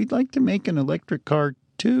too. We'd like to make an electric car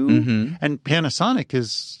too. And Panasonic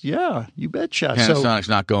is, you betcha. Panasonic's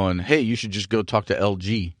not going, hey, you should just go talk to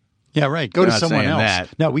LG. Yeah, right. Go to someone else.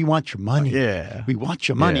 That. No, we want your money. Yeah. We want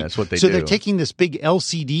your money. Yeah, that's what they do. So they're taking this big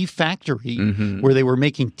LCD factory where they were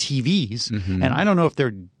making TVs, and I don't know if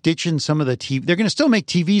they're ditching some of the TV. They're going to still make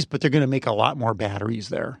TVs, but they're going to make a lot more batteries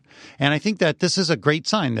there. And I think that this is a great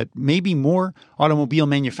sign that maybe more automobile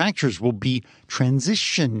manufacturers will be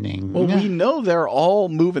transitioning. Well, we know they're all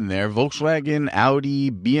moving there. Volkswagen, Audi,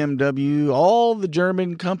 BMW, all the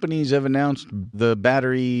German companies have announced the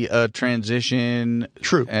battery transition.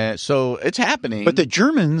 True. So it's happening. But the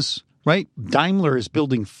Germans, right? Daimler is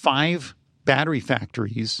building 5 battery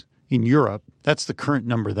factories in Europe. That's the current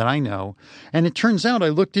number that I know. And it turns out, I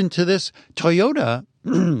looked into this, Toyota,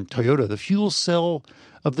 the fuel cell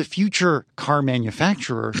of the future car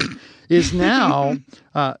manufacturer, is now,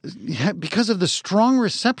 because of the strong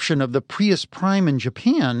reception of the Prius Prime in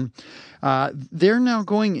Japan, they're now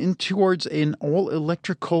going in towards an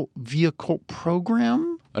all-electrical vehicle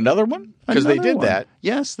program. Another one? Because they did that.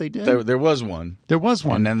 Yes, they did. There was one. There was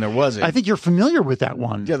one. And then there wasn't. I think you're familiar with that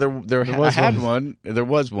one. Yeah, I had one. There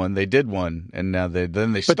was one. They did one. And now they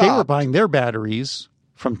stopped. But they were buying their batteries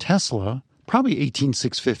from Tesla, probably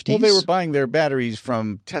 18650s. Well, they were buying their batteries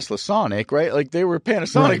from Tesla Sonic, right? Like they were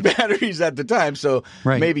Panasonic batteries at the time. So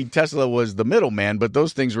maybe Tesla was the middleman, but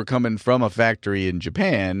those things were coming from a factory in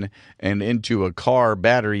Japan and into a car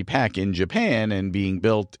battery pack in Japan and being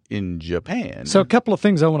built in Japan. So a couple of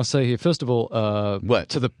things I want to say here. First of all, what?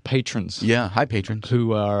 To the patrons. Yeah, hi patrons.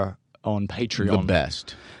 Who are on Patreon. The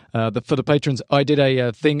best. For the patrons, I did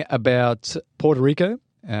a thing about Puerto Rico.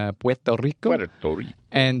 And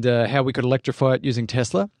how we could electrify it using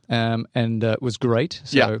Tesla, and it was great.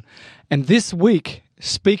 So, and this week,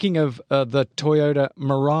 speaking of the Toyota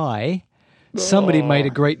Mirai, somebody made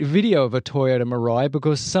a great video of a Toyota Mirai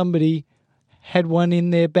because somebody had one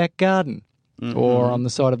in their back garden or on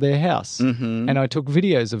the side of their house. And I took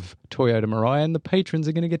videos of Toyota Mirai, and the patrons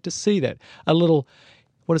are going to get to see that. A little,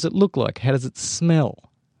 what does it look like? How does it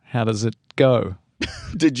smell? How does it go?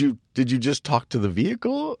 Did you just talk to the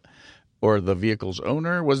vehicle or the vehicle's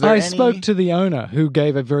owner? Was there I spoke to the owner who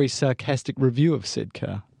gave a very sarcastic review of said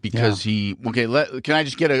car. Because can I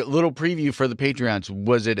just get a little preview for the Patreons?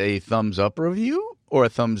 Was it a thumbs up review or a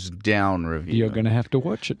thumbs down review? You're going to have to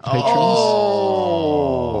watch it, patrons.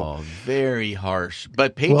 Oh, very harsh.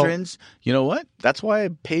 But patrons, you know what? That's why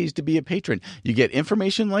it pays to be a patron. You get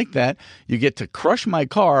information like that. You get to crush my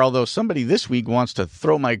car, although somebody this week wants to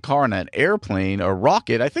throw my car in an airplane or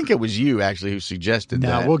rocket. I think it was you, actually, who suggested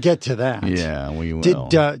that. Now, we'll get to that. Yeah, we will.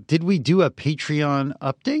 Did we do a Patreon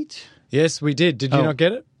update? Yes, we did. Did you not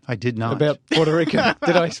get it? I did not. About Puerto Rico.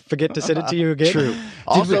 Did I forget to send it to you again? True.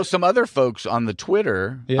 Also, some other folks on the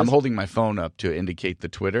Twitter, I'm holding my phone up to indicate the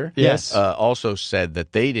Twitter. Yes. Also said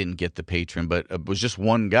that they didn't get the patron, but it was just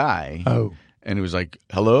one guy. Oh. And it was like,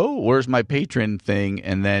 hello, where's my patron thing?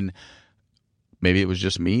 And then maybe it was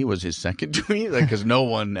just me, was his second tweet, because no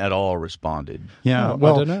one at all responded. Yeah.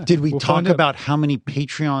 Well, did we'll talk about how many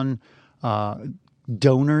Patreon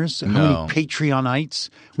donors, how many Patreonites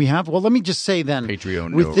we have? Well, let me just say then,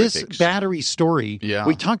 with this battery story,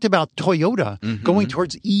 we talked about Toyota going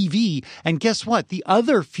towards EV. And guess what? The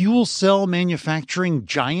other fuel cell manufacturing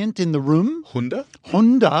giant in the room? Honda.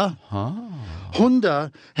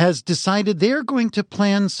 Honda has decided they're going to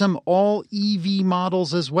plan some all EV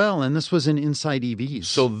models as well. And this was in Inside EVs.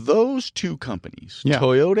 So those two companies,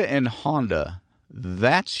 Toyota and Honda,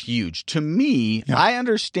 that's huge. To me, I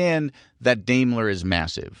understand that Daimler is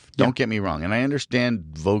massive. Don't get me wrong. And I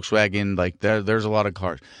understand Volkswagen, there's a lot of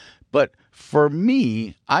cars. But for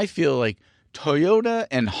me, I feel like Toyota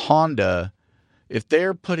and Honda, if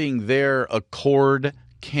they're putting their Accord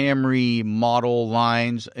Camry model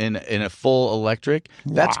lines in a full electric,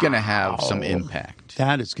 that's going to have some impact.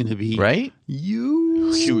 That is going to be huge.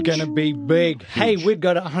 It's going to be big. Huge. Hey, we've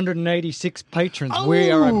got 186 patrons. Oh,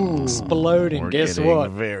 we are exploding. Guess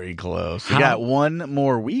what? Very close. We got one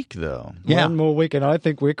more week, though. One more week, and I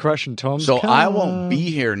think we're crushing Tom's car. I won't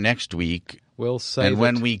be here next week. We'll save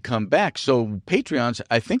when we come back. So Patreons,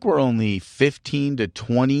 I think we're only 15 to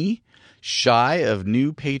 20 shy of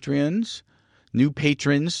new patrons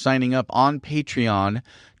signing up on Patreon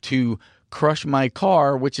to crush my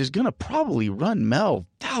car, which is going to probably run Mel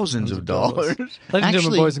thousands of dollars. Ladies and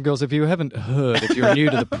gentlemen, boys and girls, if you haven't heard, if you're new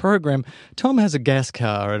to the program, Tom has a gas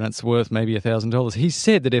car and it's worth maybe $1,000. He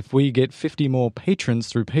said that if we get 50 more patrons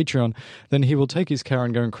through Patreon, then he will take his car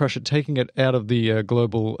and go and crush it, taking it out of the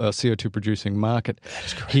global CO2 producing market.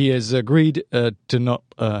 He has agreed to not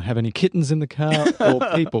have any kittens in the car or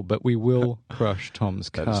people, but we will crush Tom's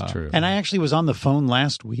car. That is true. And I actually was on the phone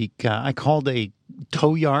last week. I called a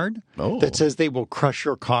tow yard that says they will crush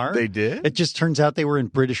your car. They did? It just turns out they were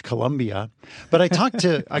in British Columbia. But I talked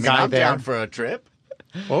to a guy there. I'm down for a trip.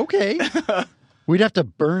 Okay. We'd have to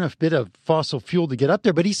burn a bit of fossil fuel to get up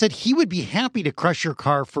there. But he said he would be happy to crush your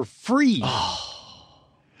car for free.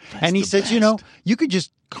 And he said, you could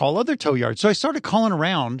just call other tow yards. So I started calling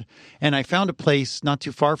around, and I found a place not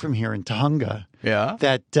too far from here in Tahunga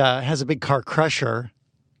that has a big car crusher.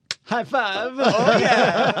 High five. Oh,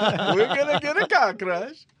 yeah. We're going to get a car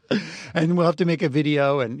crush. And we'll have to make a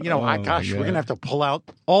video. And, we're going to have to pull out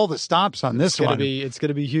all the stops on this one. It's going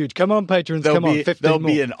to be huge. Come on, patrons. There'll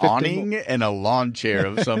be an awning and a lawn chair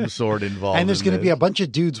of some sort involved. And there's going to be a bunch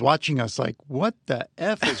of dudes watching us like, what the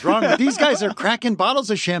F is wrong with these guys? Are cracking bottles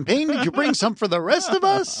of champagne. Did you bring some for the rest of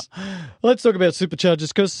us? Let's talk about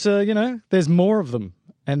superchargers because, there's more of them.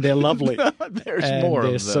 And they're lovely. There's more of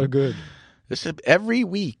them. They're so good. Every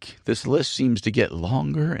week, this list seems to get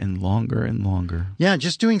longer and longer and longer. Yeah,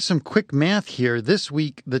 just doing some quick math here. This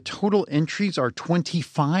week, the total entries are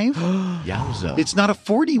 25. Yowza. It's not a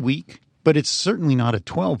 40 week, but it's certainly not a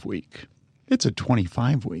 12 week. It's a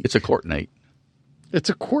 25 week. It's a court night. It's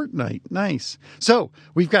a court night. Nice. So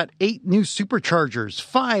we've got 8 new superchargers,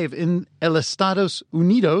 5 in El Estados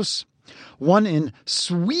Unidos, 1 in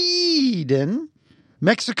Sweden,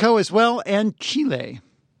 Mexico as well, and Chile.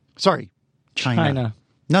 Sorry. China.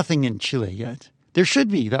 Nothing in Chile yet. There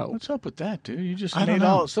should be, though. What's up with that, dude? You just made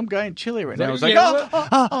some guy in Chile right now. I was like,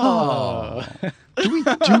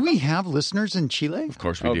 Do we have listeners in Chile? Of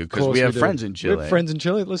course we do, because we have friends in Chile. We have friends in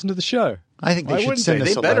Chile that listen to the show. I think they should send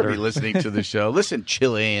us a letter. They better be listening to the show. Listen,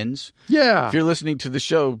 Chileans. Yeah. If you're listening to the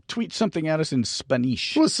show, tweet something at us in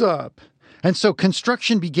Spanish. What's up? And so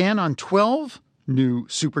construction began on 12 new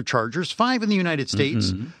superchargers, 5 in the United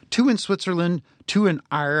States, 2 in Switzerland, 2 in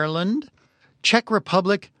Ireland, Czech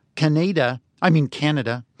Republic, Canada,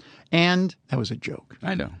 and that was a joke.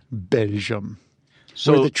 I know. Belgium.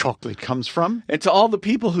 So, where the chocolate comes from. And to all the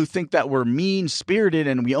people who think that we're mean-spirited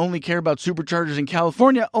and we only care about superchargers in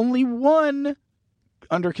California, only 1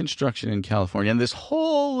 under construction in California, and this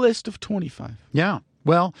whole list of 25. Yeah.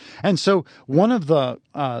 Well, and so one of the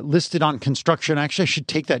listed on construction, actually I should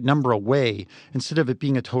take that number away. Instead of it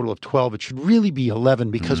being a total of 12, it should really be 11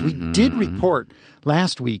 because we did report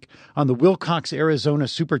last week on the Wilcox, Arizona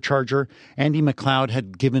supercharger. Andy McLeod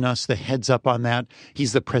had given us the heads up on that.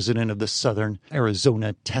 He's the president of the Southern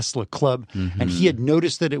Arizona Tesla Club, and he had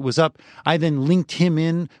noticed that it was up. I then linked him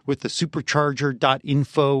in with the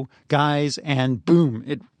supercharger.info guys, and boom,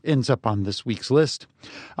 it ends up on this week's list.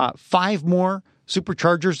 5 more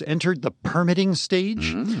superchargers entered the permitting stage,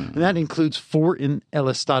 and that includes 4 in El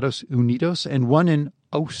Estados Unidos and 1 in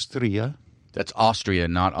Austria. That's Austria,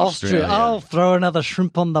 not Australia. I'll throw another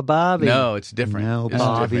shrimp on the barbie. No, it's different. No, it's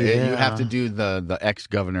Bobby, different. yeah. You have to do the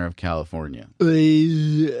ex-governor of California. I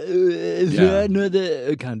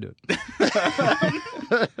can't do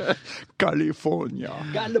it. California.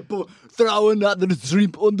 Throw another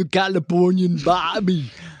shrimp on the Californian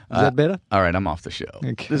barbie. Is that better? All right, I'm off the show.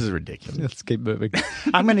 Okay. This is ridiculous. Let's keep moving.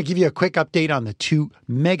 I'm going to give you a quick update on the 2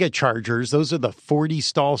 mega chargers. Those are the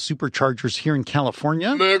 40-stall superchargers here in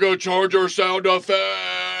California. Mega charger sound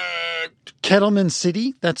effect. Kettleman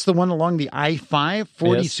City, that's the one along the I-5,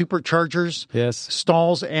 40 superchargers,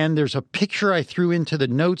 stalls, and there's a picture I threw into the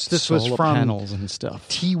notes. This Solar was from panels and stuff.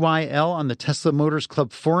 TYL on the Tesla Motors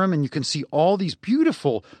Club forum, and you can see all these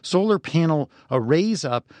beautiful solar panel arrays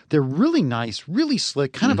up. They're really nice, really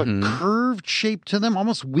slick, kind of a curved shape to them,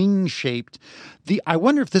 almost wing-shaped. I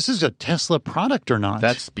wonder if this is a Tesla product or not.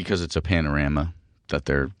 That's because it's a panorama that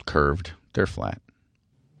they're curved. They're flat.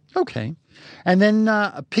 Okay. And then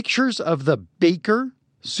pictures of the Baker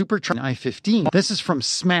Supercharger i15. This is from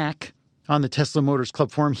Smack on the Tesla Motors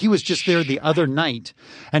Club forum. He was just there the other night.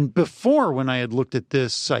 And before, when I had looked at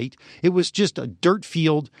this site, it was just a dirt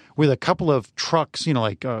field with a couple of trucks,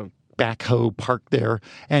 like a backhoe parked there.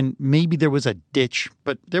 And maybe there was a ditch,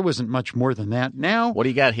 but there wasn't much more than that. Now, what do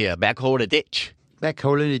you got here? Backhoe in a ditch.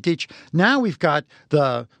 Backhoe in a ditch. Now we've got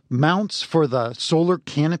the mounts for the solar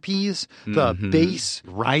canopies, the base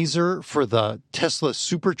riser for the Tesla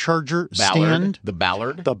supercharger stand. The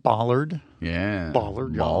Ballard. The Bollard. Yeah.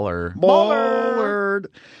 Bollard.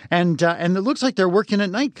 And it looks like they're working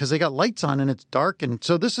at night because they got lights on and it's dark. And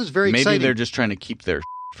so this is very exciting. Maybe they're just trying to keep their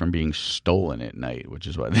from being stolen at night, which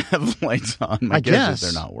is why they have lights on. My guess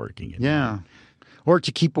is they're not working at night. Or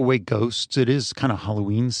to keep away ghosts. It is kind of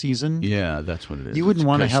Halloween season. Yeah, that's what it is. You wouldn't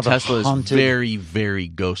want to have Tesla's a haunted... very, very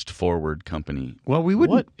ghost-forward company. Well, we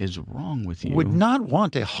wouldn't... What is wrong with you? Would not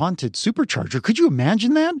want a haunted supercharger. Could you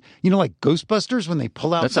imagine that? Like Ghostbusters when they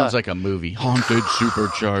pull out That sounds like a movie. Haunted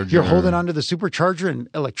supercharger. You're holding onto the supercharger and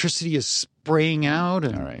electricity is spraying out.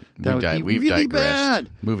 And all right. That would be We've really digressed. bad.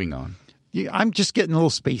 Moving on. I'm just getting a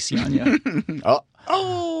little spacey on you.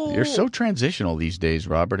 Oh, you're so transitional these days,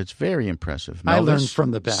 Robert. It's very impressive. I learned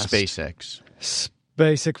from the best. SpaceX.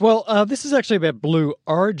 Well, this is actually about Blue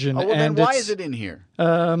Origin. Oh, well, then why is it in here?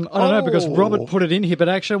 I don't know, because Robert put it in here. But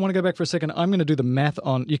actually, I want to go back for a second. I'm going to do the math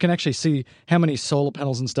on... You can actually see how many solar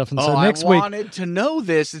panels and stuff. And so next week... I wanted to know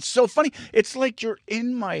this. It's so funny. It's like you're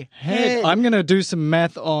in my head. I'm going to do some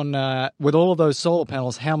math on, with all of those solar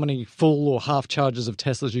panels, how many full or half charges of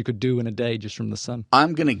Teslas you could do in a day just from the sun.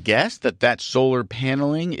 I'm going to guess that solar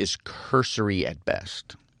paneling is cursory at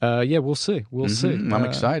best. Yeah, we'll see. We'll see. I'm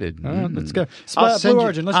excited. All right, let's go. Blue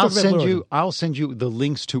Origin. Let's talk about Blue Origin. I'll send you the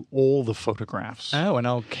links to all the photographs. Oh, and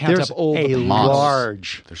I'll count There's up all the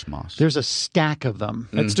large. There's moss. There's a stack of them.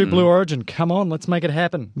 Let's do Blue Origin. Come on, let's make it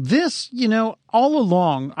happen. This, all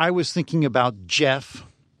along, I was thinking about Jeff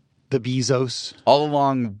the Bezos. All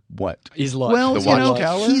along what? He's like the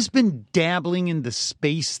Watchtower? He's been dabbling in the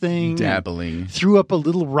space thing. Dabbling. Threw up a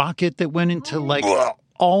little rocket that went into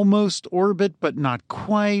almost orbit, but not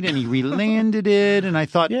quite, and he relanded it. And I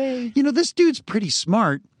thought, this dude's pretty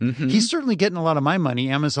smart. He's certainly getting a lot of my money.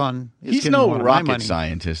 Amazon is He's getting a lot no of my rocket money.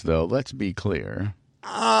 scientist, though. Let's be clear.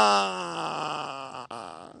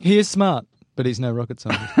 He is smart, but he's no rocket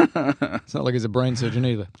scientist. It's not like he's a brain surgeon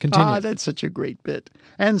either. Continue. That's such a great bit.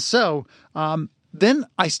 And so then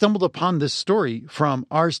I stumbled upon this story from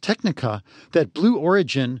Ars Technica that Blue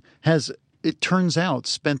Origin has, it turns out,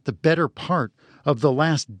 spent the better part of the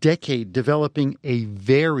last decade developing a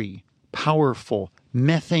very powerful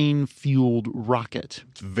methane-fueled rocket.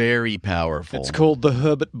 It's very powerful. It's called the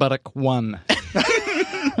Herbert Buttock 1.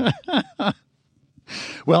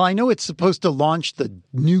 Well, I know it's supposed to launch the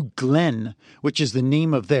New Glenn, which is the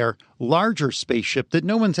name of their larger spaceship that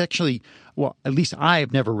no one's actually, well, at least I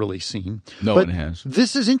have never really seen. No one has.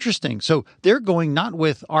 This is interesting. So they're going not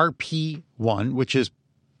with RP-1, which is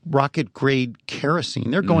rocket-grade kerosene.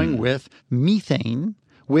 They're going with methane,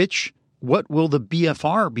 which, what will the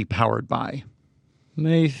BFR be powered by?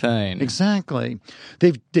 Methane. Exactly.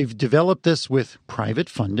 They've developed this with private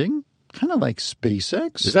funding. Kind of like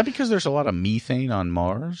SpaceX. Is that because there's a lot of methane on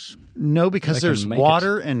Mars? No, because there's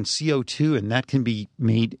water and CO2, and that can be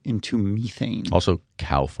made into methane. Also,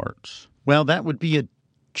 cow farts. Well, that would be a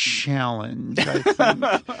challenge, I think.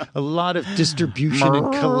 A lot of distribution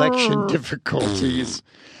and collection difficulties.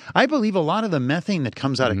 I believe a lot of the methane that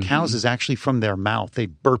comes out of cows is actually from their mouth. They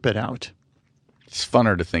burp it out. It's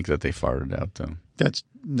funner to think that they farted out, though.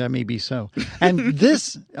 That may be so. And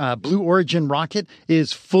this Blue Origin rocket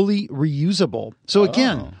is fully reusable. So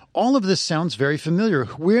again, all of this sounds very familiar.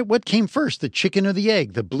 What came first, the chicken or the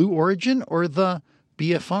egg, the Blue Origin or the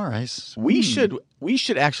BFR? We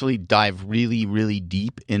should actually dive really, really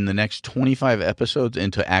deep in the next 25 episodes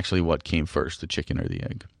into actually what came first, the chicken or the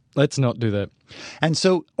egg. Let's not do that. And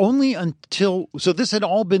so so this had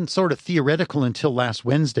all been sort of theoretical until last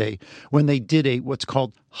Wednesday when they did what's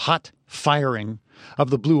called hot firing of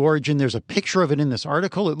the Blue Origin. There's a picture of it in this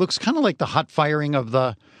article. It looks kind of like the hot firing of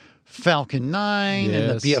the Falcon 9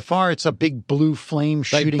 and the BFR. It's a big blue flame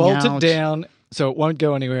shooting out. They bolt it down so it won't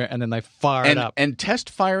go anywhere, and then they fire it up. And test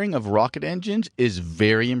firing of rocket engines is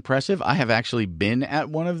very impressive. I have actually been at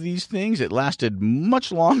one of these things. It lasted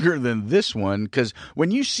much longer than this one, because when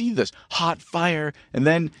you see this hot fire and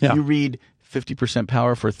then you read 50%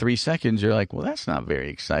 power for 3 seconds, you're like, well, that's not very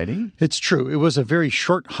exciting. It's true. It was a very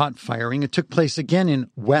short hot firing. It took place again in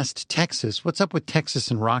West Texas. What's up with Texas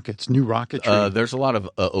and rockets, new rocketry? There's a lot of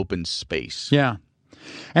open space. Yeah.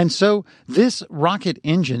 And so this rocket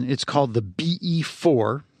engine, it's called the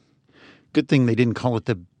BE-4. Good thing they didn't call it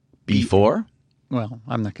the B4? Well,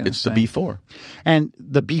 I'm not going to say. It's the B4. And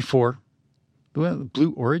the B4,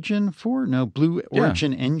 Blue Origin 4? No, Blue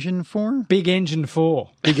Origin Engine 4? Big Engine 4.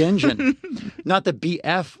 Big Engine. Not the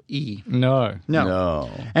BFE. No.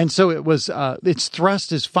 And so it was, its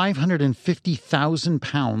thrust is 550,000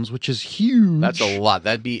 pounds, which is huge. That's a lot.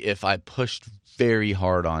 That'd be if I pushed very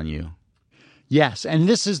hard on you. Yes, and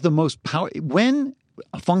this is the most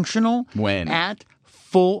functional at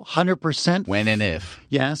full 100%. When and if.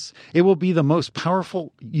 Yes, it will be the most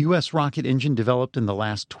powerful U.S. rocket engine developed in the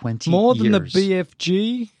last 20 More years. Than the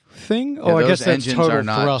BFG thing? Yeah, I guess that's total are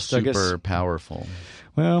not thrust. super powerful.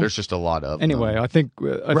 Well, there's just a lot of anyway, them. I think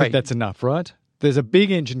that's enough, right? There's a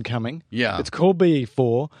big engine coming. Yeah. It's called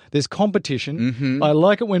BE-4. There's competition. Mm-hmm. I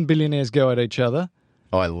like it when billionaires go at each other.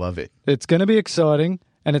 Oh, I love it. It's going to be exciting,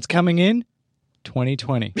 and it's coming in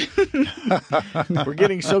 2020. We're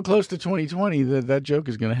getting so close to 2020 that joke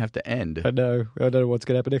is going to have to end. I know what's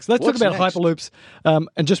going to happen next. Let's talk about Hyperloops.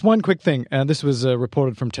 And just one quick thing. This was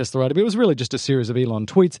reported from Tesla, but it was really just a series of Elon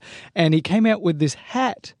tweets. And he came out with this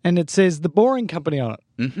hat, and it says The Boring Company on it.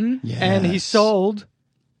 Mm-hmm. Yes. And he sold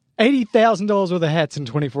 $80,000 worth of hats in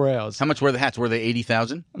 24 hours. How much were the hats? Were they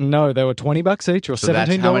 $80,000? No, they were $20 each or $17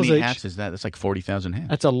 that's how many each. hats is that? That's like 40,000 hats.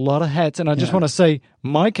 That's a lot of hats. And I just want to say,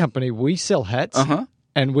 my company, we sell hats. Uh-huh.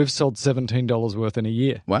 And we've sold $17 worth in a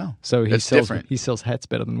year. Wow. So That's different. He sells hats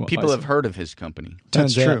better than what people have heard of his company.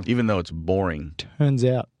 That's true. Even though it's boring. Turns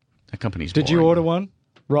out. That company's boring. Did you order one?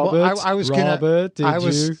 Robert, well, I was going to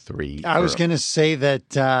 3. I was going to say that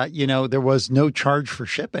there was no charge for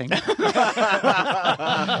shipping.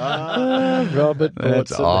 Robert,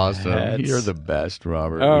 that's awesome. You're the best,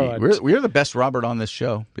 Robert. We're the best Robert on this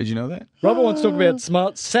show. Did you know that? Robert wants to talk about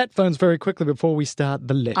smart sat phones very quickly before we start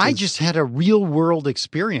the letters. I just had a real world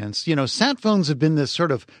experience. Sat phones have been this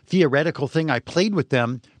sort of theoretical thing. I played with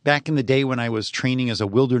them back in the day when I was training as a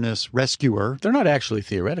wilderness rescuer. They're not actually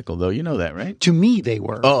theoretical, though. You know that, right? To me, they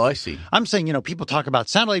were. Oh, I see. I'm saying, people talk about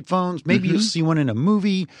satellite phones. Maybe you'll see one in a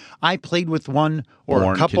movie. I played with one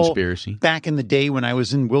or a couple conspiracy. Back in the day when I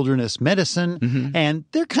was in wilderness medicine. And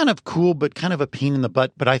they're kind of cool, but kind of a pain in the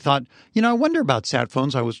butt. But I thought, I wonder about sat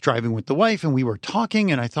phones. I was driving with the wife and we were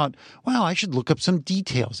talking and I thought, wow, I should look up some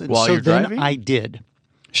details. And While so you're then driving? I did.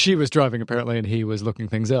 She was driving apparently and he was looking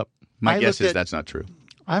things up. My guess is that's not true.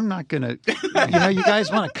 I'm not going to, you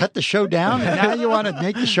guys want to cut the show down and now you want to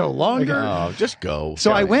make the show longer. Oh, just go.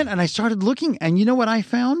 So I went and I started looking and you know what I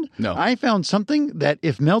found? No. I found something that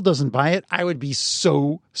if Mel doesn't buy it, I would be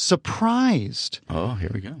so surprised. Oh,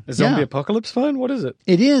 here we go. A zombie apocalypse phone? What is it?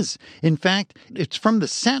 It is. In fact, it's from the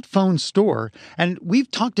Sat Phone store. And we've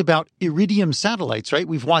talked about Iridium satellites, right?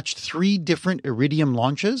 We've watched 3 different Iridium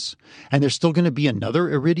launches and there's still going to be another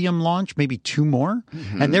Iridium launch, maybe 2 more.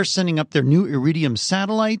 And they're sending up their new Iridium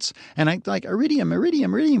satellites. And I like Iridium.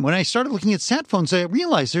 When I started looking at sat phones, I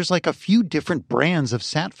realized there's like a few different brands of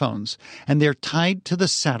sat phones and they're tied to the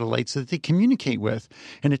satellites that they communicate with.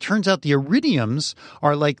 And it turns out the Iridiums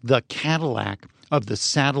are like the Cadillac of the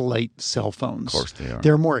satellite cell phones. Of course they are.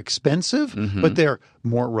 They're more expensive, but they're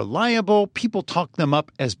more reliable. People talk them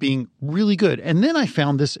up as being really good. And then I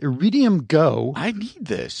found this Iridium Go. I need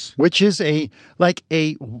this. Which is a what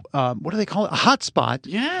do they call it? A hotspot.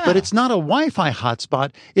 Yeah. But it's not a Wi-Fi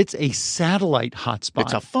hotspot. It's a satellite hotspot.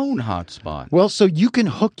 It's a phone hotspot. Well, so you can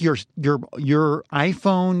hook your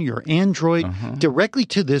iPhone, your Android directly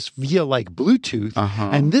to this via like Bluetooth.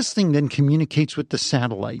 And this thing then communicates with the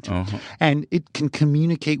satellite. And it can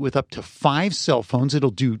communicate with up to 5 cell phones. It'll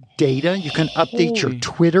do data. You can update your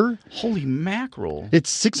Twitter. Holy mackerel.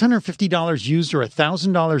 It's $650 used or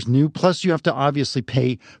 $1,000 new, plus you have to obviously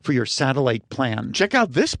pay for your satellite plan. Check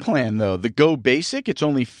out this plan, though. The Go Basic, it's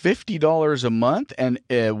only $50 a month and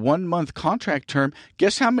a 1-month contract term.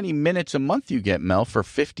 Guess how many minutes a month you get, Mel, for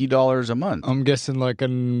 $50 a month? I'm guessing like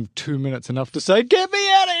in 2 minutes enough to say, get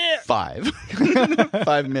me out of here! 5.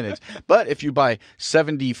 5 minutes. But if you buy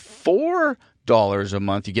 $74 a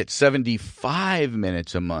month, you get 75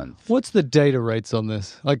 minutes a month. What's the data rates on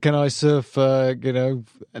this? Like, can I surf, the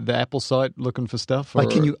Apple site looking for stuff? Like,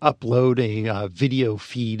 can you upload a video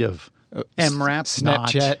feed of MRAP,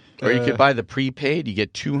 Snapchat? Or you could buy the prepaid. You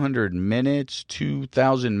get 200 minutes,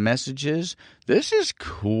 2,000 messages. This is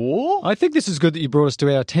cool. I think this is good that you brought us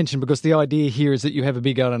to our attention, because the idea here is that you have a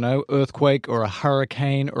big, I don't know, earthquake or a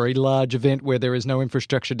hurricane or a large event where there is no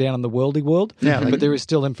infrastructure down in the worldy world, but there is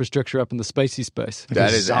still infrastructure up in the spacey space.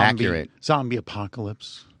 That is accurate. Zombie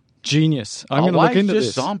apocalypse. Genius. I'm going to look into this.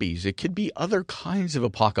 Just zombies? It could be other kinds of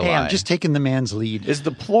apocalypse. Hey, I'm just taking the man's lead. Is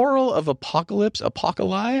the plural of apocalypse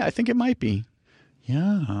apocalypse? I think it might be.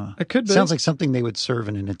 Yeah. It could be. Sounds like something they would serve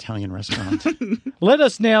in an Italian restaurant. Let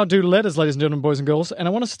us now do letters, ladies and gentlemen, boys and girls. And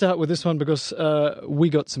I want to start with this one because we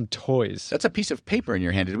got some toys. That's a piece of paper in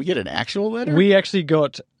your hand. Did we get an actual letter? We actually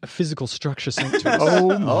got a physical structure sent to us. Oh,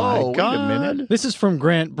 my God. Wait a minute. This is from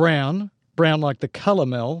Grant Brown, Brown like the colour,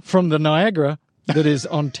 Mel, from the Niagara that is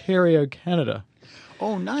Ontario, Canada.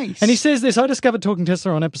 Oh, nice. And he says this: I discovered Talking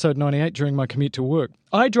Tesla on episode 98 during my commute to work.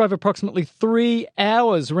 I drive approximately 3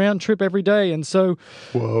 hours round trip every day, and so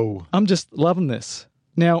I'm just loving this.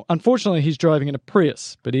 Now, unfortunately, he's driving in a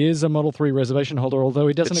Prius, but he is a Model 3 reservation holder, although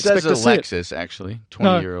he doesn't expect to see it. It says a Lexus, actually.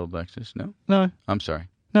 20-year-old Lexus. No? No. I'm sorry.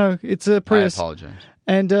 No, it's a Prius. I apologize.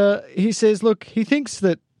 And he says, look, he thinks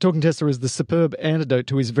that Talking Tesla is the superb antidote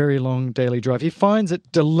to his very long daily drive. He finds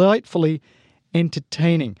it delightfully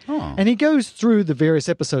entertaining. Oh. And he goes through the various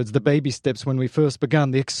episodes, the baby steps when we first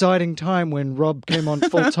begun, the exciting time when Rob came on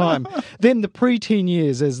full time, then the preteen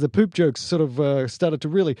years as the poop jokes sort of started to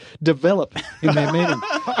really develop in their meaning,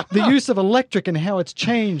 the use of electric and how it's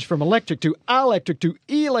changed from electric to electric to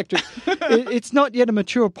e-electric. It's not yet a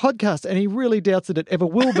mature podcast, and he really doubts that it ever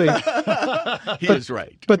will be. He is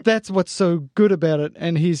right. But that's what's so good about it,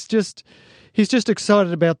 and he's just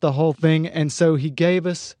excited about the whole thing, and so he gave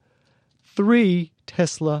us 3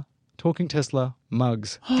 Talking Tesla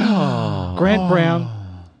mugs. Grant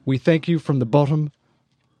Brown, we thank you from the bottom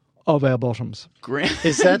of our bottoms. Grant,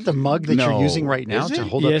 is that the mug that you're using right now to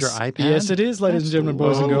hold up your iPad? Yes, it is, ladies and gentlemen,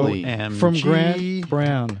 boys and girls. From Grant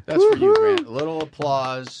Brown. That's for you, Grant. A little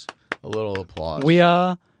applause. We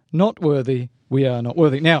are not worthy. We are not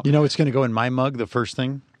worthy. Now, you know what's going to go in my mug, the first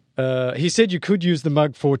thing? He said you could use the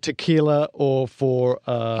mug for tequila or for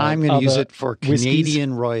I'm going to use it for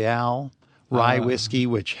Canadian whiskeys. Royale rye whiskey,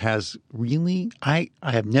 which has really... I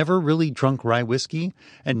have never really drunk rye whiskey,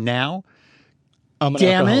 and now,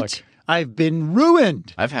 damn it, I've been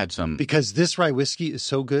ruined. I've had some... Because this rye whiskey is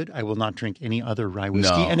so good, I will not drink any other rye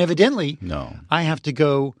whiskey. No. And evidently, I have to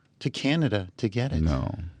go to Canada to get it.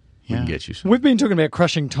 No. We can get you some. We've been talking about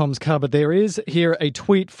crushing Tom's car, but there is here a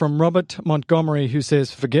tweet from Robert Montgomery who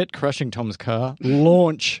says, forget crushing Tom's car,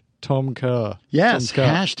 launch Tom Car. Yes, Tom's car.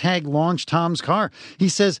 Hashtag launch Tom's car. He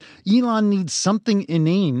says Elon needs something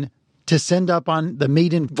inane to send up on the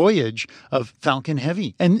maiden voyage of Falcon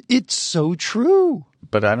Heavy. And it's so true.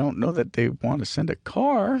 But I don't know that they want to send a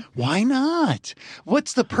car. Why not?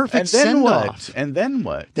 What's the perfect send-off? And then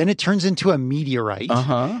what? Then it turns into a meteorite,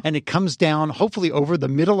 and it comes down, hopefully, over the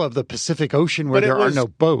middle of the Pacific Ocean where there are no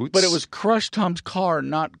boats. But it was crush Tom's car,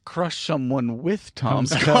 not crush someone with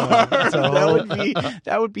Tom's car.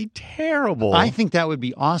 That would be terrible. I think that would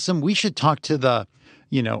be awesome. We should talk to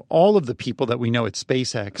all of the people that we know at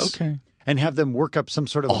SpaceX. Okay. And have them work up some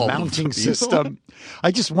sort of mounting system.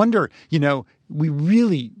 I just wonder, we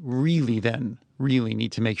really, really then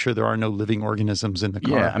need to make sure there are no living organisms in the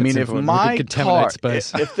car. Yeah, I mean, if my car,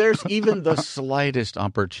 if there's even the slightest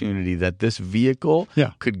opportunity that this vehicle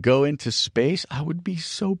could go into space, I would be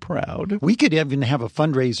so proud. We could even have a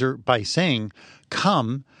fundraiser by saying,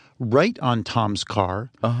 come right on Tom's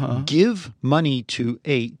car, give money to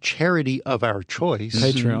a charity of our choice.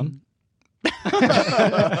 Patreon.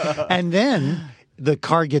 And then the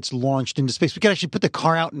car gets launched into space. We could actually put the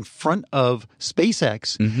car out in front of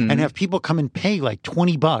SpaceX and have people come and pay like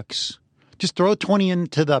 $20. Just throw 20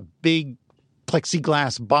 into the big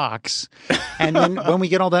plexiglass box. And then when we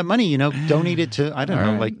get all that money, donate it to, I don't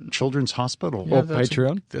know, like Children's Hospital. Or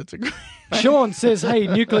Patreon. That's a great... Sean says, hey,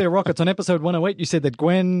 nuclear rockets. On episode 108, you said that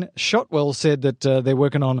Gwen Shotwell said that they're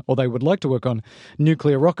working on, or they would like to work on,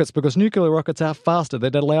 nuclear rockets because nuclear rockets are faster.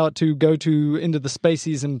 They'd allow it to go into the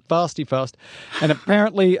spaces and fasty fast. And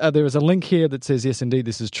apparently there is a link here that says, yes, indeed,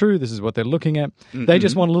 this is true. This is what they're looking at. Mm-hmm. They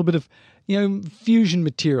just want a little bit of, fusion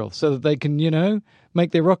material so that they can,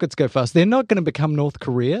 make their rockets go fast. They're not going to become North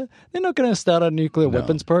Korea. They're not going to start a nuclear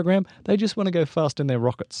weapons program. They just want to go fast in their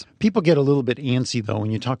rockets. People get a little bit antsy, though,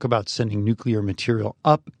 when you talk about sending nuclear material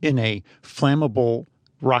up in a flammable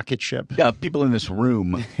rocket ship. Yeah, people in this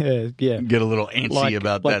room get a little antsy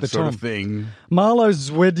about that sort of thing. Marlo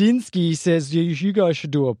Zwedinsky says you guys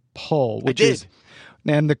should do a poll. I did.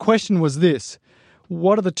 And the question was this.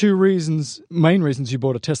 What are the two main reasons you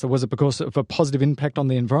bought a Tesla? Was it because of a positive impact on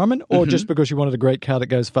the environment or just because you wanted a great car that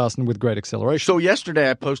goes fast and with great acceleration? So yesterday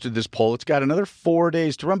I posted this poll. It's got another 4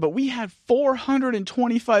 days to run, but we had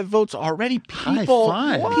 425 votes already. People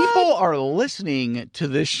are listening to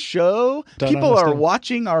this show. People are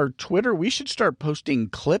watching our Twitter. We should start posting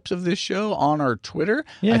clips of this show on our Twitter.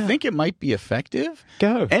 Yeah. I think it might be effective.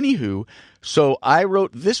 Go. Anywho, so I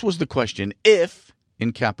wrote, this was the question. If,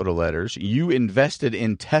 in capital letters, you invested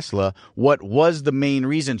in Tesla, what was the main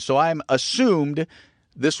reason? So I'm assumed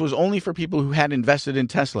this was only for people who had invested in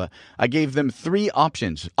Tesla. I gave them 3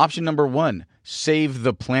 options. Option number 1, save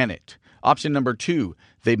the planet. Option number 2,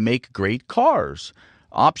 they make great cars.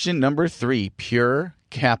 Option number 3, pure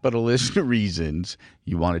capitalist reasons.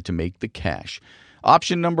 You wanted to make the cash.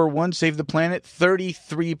 Option number 1, save the planet,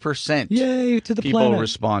 33%. Yay, to the people planet.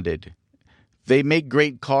 Responded. They make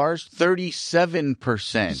great cars,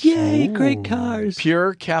 37%. Yay, great cars.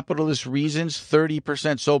 Pure capitalist reasons,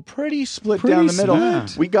 30%. So pretty split down the middle.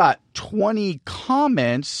 Smart. We got 20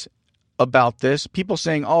 comments about this, people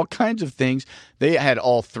saying all kinds of things. They had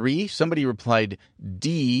all 3. Somebody replied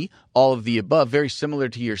D, all of the above, very similar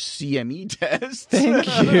to your CME test. Thank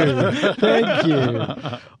you. Thank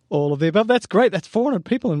you. All of the above. That's great. That's 400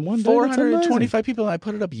 people in one day. 425 people. I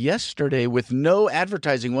put it up yesterday with no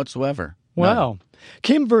advertising whatsoever. Wow. None.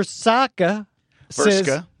 Kim Versaka says... Just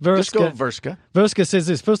go Verska. Verska says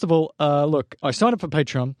this. First of all, look, I signed up for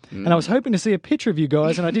Patreon, and I was hoping to see a picture of you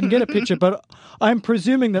guys, and I didn't get a picture, but I'm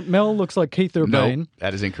presuming that Mel looks like Keith Urban. No,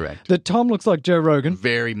 that is incorrect. That Tom looks like Joe Rogan.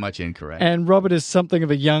 Very much incorrect. And Robert is something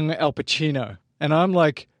of a young Al Pacino. And I'm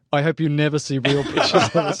like... I hope you never see real pictures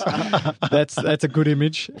of us. That's a good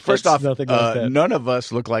image. First off, nothing like that. None of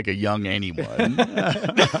us look like a young anyone.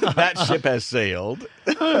 That ship has sailed.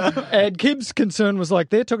 And Kim's concern was like,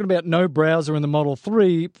 they're talking about no browser in the Model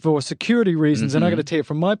 3 for security reasons. And I got to tell you,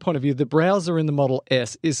 from my point of view, the browser in the Model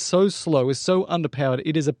S is so slow, is so underpowered.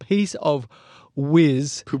 It is a piece of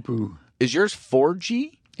whiz. Poo-poo. Is yours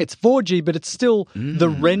 4G? It's 4G, but it's still the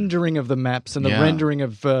rendering of the maps and the rendering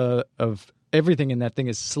of everything in that thing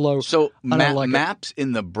is slow. So maps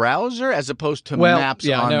in the browser as opposed to maps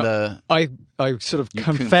on the... I sort of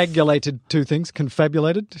confabulated two things.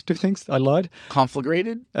 I lied.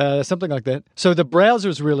 Conflagrated? Something like that. So the browser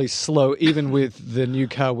is really slow, even with the new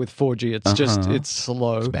car with 4G. It's just, it's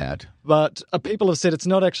slow. It's bad. But people have said it's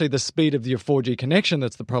not actually the speed of your 4G connection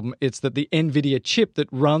that's the problem. It's that the NVIDIA chip that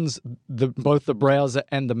runs both the browser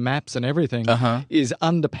and the maps and everything is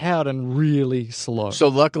underpowered and really slow. So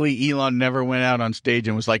luckily Elon never went out on stage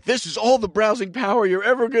and was like, this is all the browsing power you're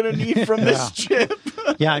ever going to need from this chip.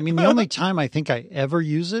 Yeah, I mean, the only time I think I ever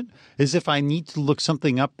use it is if I need to look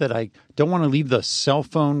something up that I don't want to leave the cell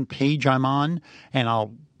phone page I'm on, and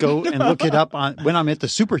I'll go and look it up when I'm at the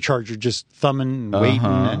supercharger, just thumbing and waiting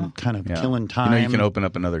and kind of killing time. You can open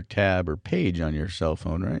up another tab or page on your cell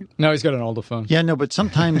phone, right? No, he's got an older phone. Yeah, no, but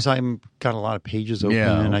sometimes I'm got a lot of pages open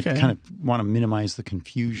and I kind of want to minimize the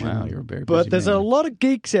confusion. Wow, you're a very busy there's a lot of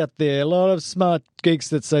geeks out there, a lot of smart geeks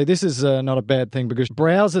that say this is not a bad thing because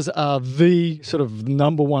browsers are the sort of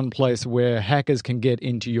number one place where hackers can get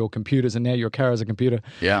into your computers, and now your car is a computer.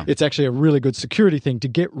 Yeah. It's actually a really good security thing to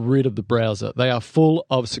get rid of the browser. They are full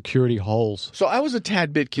of security holes. So I was a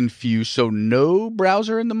tad bit confused. So no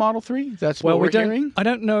browser in the Model 3? That's what we're hearing? I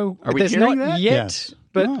don't know. Are we hearing that? Yet, yes.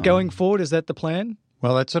 But going forward, is that the plan?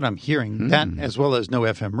 Well, that's what I'm hearing. That as well as no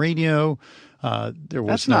FM radio.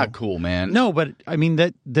 That's not cool, man. No, but I mean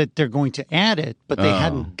that they're going to add it, but they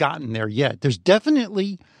hadn't gotten there yet. There's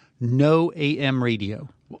definitely no AM radio.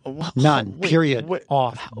 None. Period.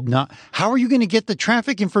 Off. Not. How are you going to get the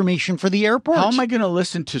traffic information for the airport? How am I going to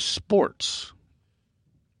listen to sports?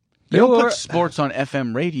 They don't put sports on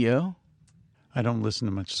FM radio. I don't listen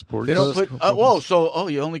to much sports. They don't put.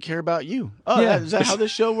 You only care about you. Oh, yeah. Is that how this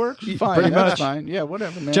show works? Fine, pretty much. Fine. Yeah,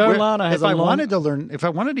 whatever, man. Joe Lana has. If I wanted to learn, if I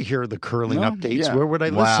wanted to hear the curling updates, where would I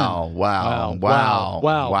listen?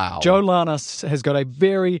 Wow. Joe Lana has got a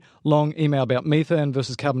very long email about methane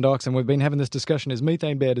versus carbon dioxide. We've been having this discussion: is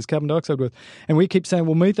methane bad? Is carbon dioxide worse? And we keep saying,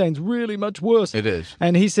 well, methane's really much worse. It is.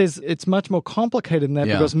 And he says it's much more complicated than that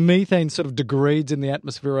because methane sort of degrades in the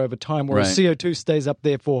atmosphere over time, whereas CO2 stays up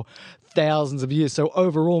there for thousands of years. So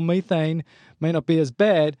overall, methane may not be as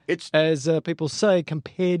bad as people say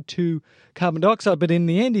compared to carbon dioxide. But in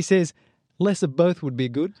the end, he says less of both would be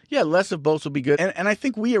good. Yeah, less of both would be good. And I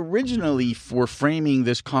think we originally were framing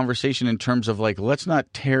this conversation in terms of like, let's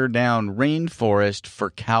not tear down rainforest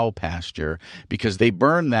for cow pasture because they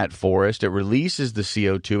burn that forest. It releases the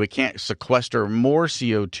CO2. It can't sequester more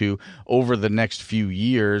CO2 over the next few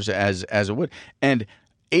years as it would. And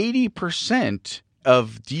 80%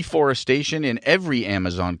 of deforestation in every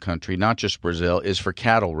Amazon country, not just Brazil, is for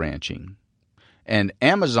cattle ranching. And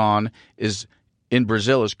Amazon in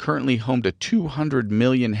Brazil is currently home to 200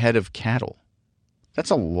 million head of cattle.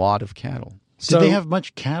 That's a lot of cattle. Did they have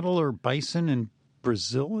much cattle or bison in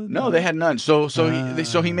Brazil? No, they had none. So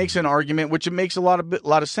he makes an argument, which it makes a lot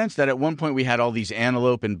of sense that at one point we had all these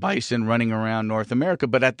antelope and bison running around North America,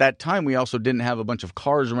 but at that time we also didn't have a bunch of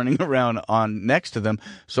cars running around on next to them.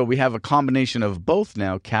 So we have a combination of both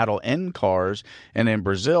now, cattle and cars. And in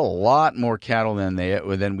Brazil, a lot more cattle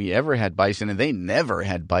than we ever had bison, and they never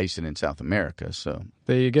had bison in South America. So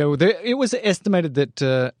there you go. It was estimated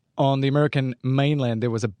that on the American mainland,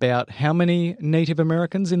 there was about how many Native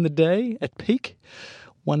Americans in the day at peak?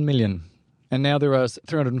 1 million. And now there are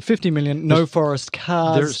 350 million forest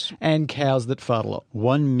cars and cows that fart a lot.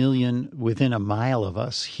 1 million within a mile of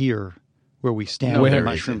us here where we stand in the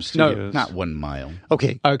Mushroom Studios. No, not 1 mile.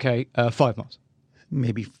 Okay. 5 miles.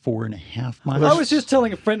 Maybe 4.5 miles. I was just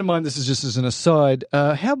telling a friend of mine, this is just as an aside,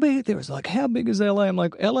 how big is LA? I'm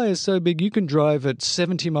like, LA is so big you can drive at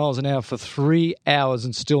 70 miles an hour for 3 hours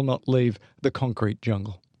and still not leave the concrete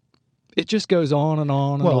jungle. It just goes on and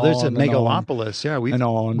on and on. Well, there's a megalopolis. Yeah,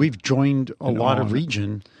 we've joined a lot of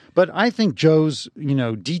region. But I think Joe's,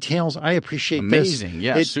 details, I appreciate amazing. This.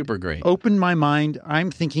 Yeah, super great. Opened my mind. I'm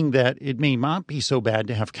thinking that it may not be so bad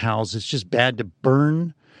to have cows. It's just bad to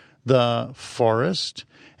burn the forest,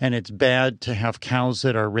 and it's bad to have cows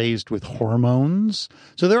that are raised with hormones.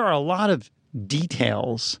 So there are a lot of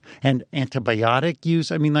details and antibiotic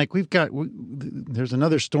use. I mean, like there's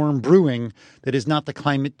another storm brewing that is not the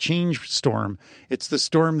climate change storm. It's the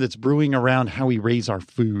storm that's brewing around how we raise our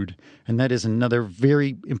food. And that is another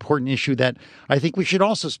very important issue that I think we should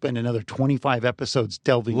also spend another 25 episodes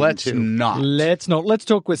delving into. Let's not. Let's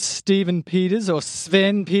talk with Steven Peters or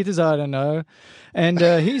Sven Peters, I don't know. And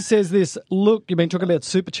he says this, look, you've been talking about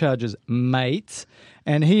superchargers, mate.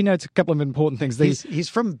 And he notes a couple of important things. He's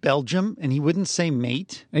from Belgium, and he wouldn't say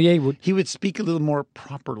mate. Yeah, he would. He would speak a little more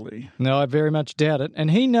properly. No, I very much doubt it. And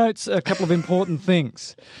he notes a couple of important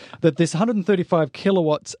things. That this 135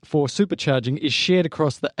 kilowatts for supercharging is shared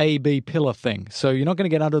across the AB pillar thing. So you're not going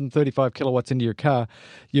to get 135 kilowatts into your car.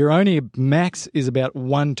 Your only max is about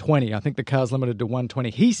 120. I think the car's limited to 120.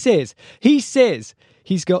 He says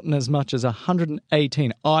he's gotten as much as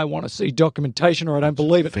 118. I want to see documentation or I don't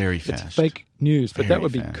believe it. Very fast. It's fake news, but that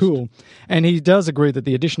would be cool. And he does agree that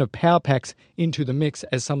the addition of power packs into the mix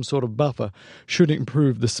as some sort of buffer should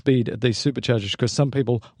improve the speed at these superchargers, because some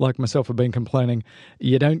people, like myself, have been complaining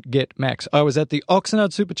you don't get max. I was at the Oxnard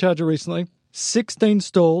supercharger recently, 16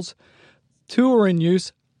 stalls, 2 are in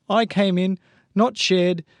use. I came in, not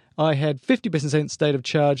shared. I had 50% state of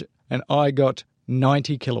charge, and I got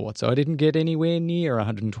 90 kilowatts. So I didn't get anywhere near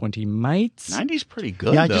 120 mates. 90's pretty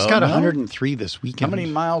good, I just got 103 this weekend. How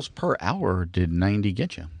many miles per hour did 90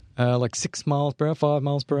 get you? Like 6 miles per hour, 5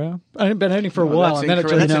 miles per hour. I've been only for a while.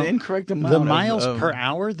 That's an incorrect amount. The miles per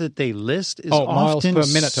hour that they list is often miles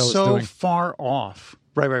per minute so far off.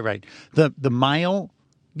 Right. The mile,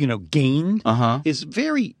 gained is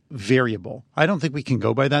very variable. I don't think we can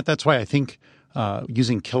go by that. That's why I think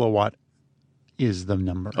using kilowatt is the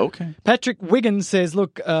number. Okay. Patrick Wiggins says,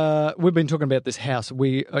 look, we've been talking about this house.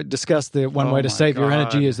 We discussed the one way to save your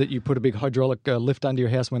energy is that you put a big hydraulic lift under your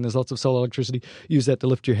house when there's lots of solar electricity. Use that to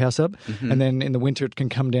lift your house up. Mm-hmm. And then in the winter it can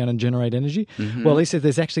come down and generate energy. Mm-hmm. Well, he said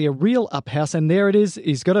there's actually a real up house, and there it is.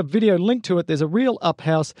 He's got a video link to it. There's a real up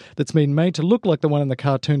house that's been made to look like the one in the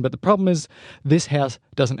cartoon, but the problem is this house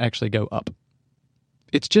doesn't actually go up.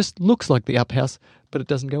 It just looks like the up house, but it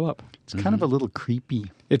doesn't go up. It's kind of a little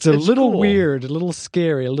creepy. It's a little weird, a little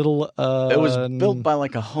scary, a little... it was built by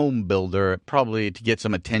like a home builder, probably to get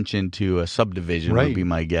some attention to a subdivision would be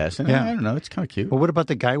my guess. And I don't know, it's kind of cute. Well, what about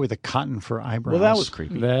the guy with the cotton for eyebrows? Well, that was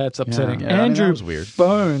creepy. That's upsetting. Yeah, Andrew that was weird.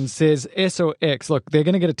 Bone says S or X. Look, they're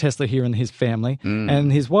going to get a Tesla here in his family,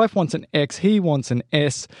 and his wife wants an X, he wants an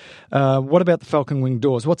S. What about the Falcon Wing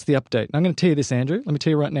doors? What's the update? And I'm going to tell you this, Andrew. Let me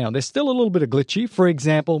tell you right now. They're still a little bit of glitchy. For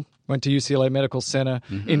example... Went to UCLA Medical Center,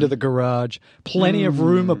 into the garage. Plenty of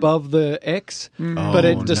room above the X, but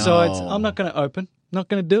it decides, I'm not going to open. Not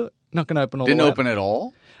going to do it. Not going to open all the way Didn't open at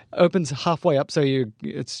all? Opens halfway up, so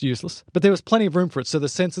it's useless. But there was plenty of room for it, so the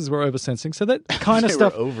sensors were oversensing. So that kind of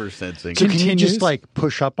stuff... They were oversensing. So can you just like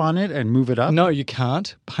push up on it and move it up? No, you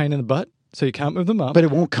can't. Pain in the butt. So you can't move them up. But it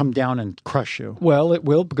won't come down and crush you. Well, it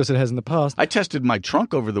will because it has in the past. I tested my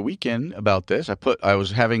trunk over the weekend about this. I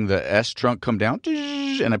was having the S trunk come down,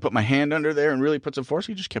 and I put my hand under there and really put some force.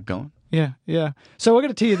 He just kept going. Yeah. So I'm going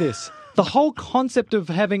to tell you this. The whole concept of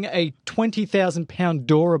having a 20,000-pound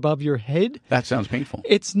door above your head... That sounds painful.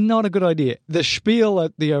 It's not a good idea. The spiel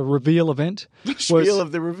at the reveal event... The spiel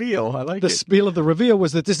of the reveal. I like it. The spiel of the reveal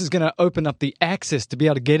was that this is going to open up the access to be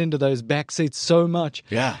able to get into those back seats so much.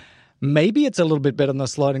 Yeah. Maybe it's a little bit better than the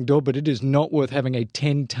sliding door, but it is not worth having a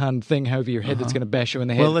 10-ton thing over your head that's going to bash you in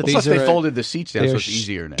the head. Well, plus they folded the seats down, so it's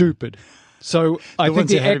easier now. Stupid. So I think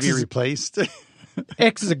the had X to be replaced.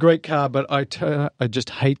 X is a great car, but I just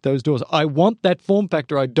hate those doors. I want that form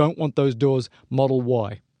factor. I don't want those doors Model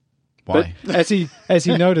Y. Why? But as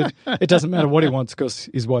he noted, it doesn't matter what he wants because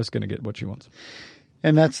his wife's going to get what she wants.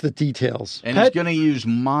 And that's the details. And he's going to use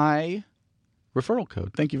my referral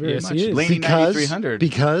code. Thank you very much. He is. Laney 9300.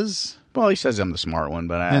 Because? Well, he says I'm the smart one,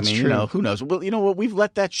 but I mean, true. You know, who knows? Well, you know what? We've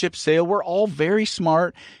let that ship sail. We're all very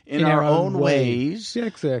smart in our own ways. Yeah,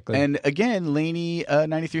 exactly. And again, Laney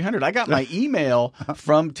 9300. I got my email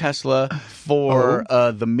from Tesla for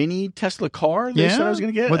the mini Tesla car they said I was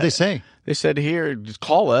going to get. What'd they say? They said, here, just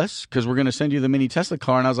call us because we're going to send you the mini Tesla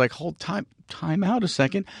car. And I was like, hold time out a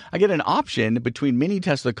second. I get an option between mini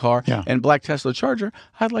Tesla car and black Tesla Charger.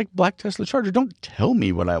 I'd like black Tesla Charger. Don't tell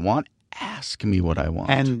me what I want. Ask me what I want.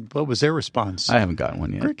 And what was their response? I haven't gotten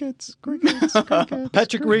one yet. Crickets.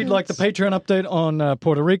 Patrick Reed liked the Patreon update on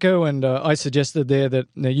Puerto Rico, and I suggested there that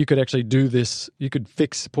you could actually do this. You could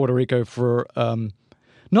fix Puerto Rico for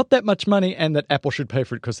not that much money, and that Apple should pay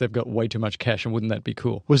for it because they've got way too much cash, and wouldn't that be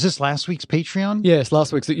cool? Was this last week's Patreon? Yes,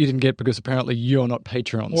 last week's that you didn't get because apparently you're not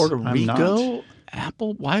Patreons. Puerto Rico?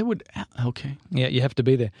 Apple? Why would... Okay. Yeah, you have to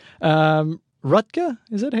be there. Rutger?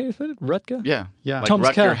 Is that how you said it? Rutger? Yeah. Like Tom's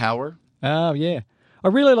Rutger car. Hauer? Oh, yeah. I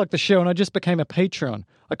really like the show, and I just became a Patreon.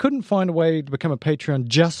 I couldn't find a way to become a Patreon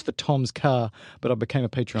just for Tom's car, but I became a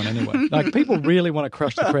Patreon anyway. Like, people really want to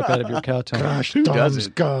crush the crap out of your car, Tom. Gosh, Who Tom's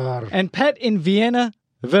doesn't? car. And Pat in Vienna,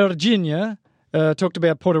 Virginia, talked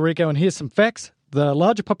about Puerto Rico, and here's some facts. The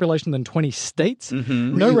larger population than 20 states,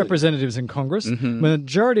 no representatives in Congress. The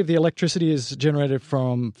majority of the electricity is generated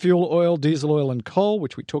from fuel oil, diesel oil, and coal,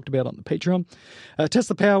 which we talked about on the Patreon.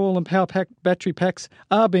 Tesla Powerwall and Power battery packs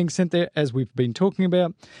are being sent there, as we've been talking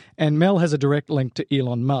about. And Mel has a direct link to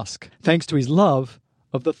Elon Musk, thanks to his love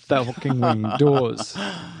of the Falcon Wing doors.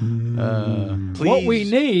 What we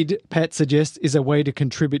need, Pat suggests, is a way to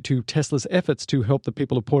contribute to Tesla's efforts to help the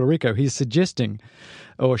people of Puerto Rico. He's suggesting,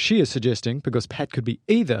 or she is suggesting, because Pat could be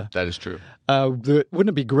either. That is true. Wouldn't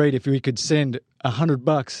it be great if we could send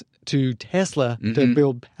 $100 to Tesla to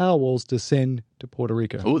build Powerwalls to send to Puerto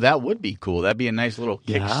Rico? Oh, that would be cool. That'd be a nice little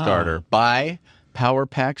Kickstarter. Buy power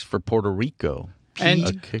packs for Puerto Rico.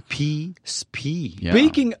 P. Yeah.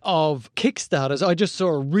 Speaking of Kickstarters, I just saw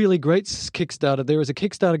a really great Kickstarter. There is a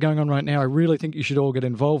Kickstarter going on right now I really think you should all get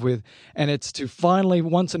involved with, and it's to finally,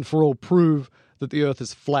 once and for all, prove that the Earth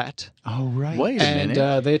is flat. Oh, right. Wait a minute.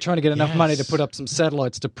 And they're trying to get enough money to put up some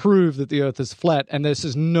satellites to prove that the Earth is flat, and this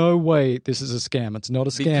is no way this is a scam. It's not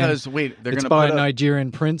a scam. Because, wait, they're going it's to by put a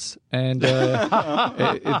Nigerian prince, and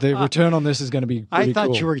the return on this is going to be pretty I thought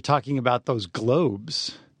cool. you were talking about those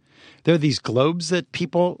globes. There are these globes that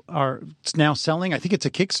people are now selling. I think it's a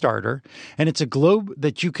Kickstarter, and it's a globe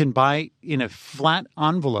that you can buy in a flat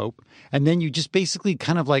envelope, and then you just basically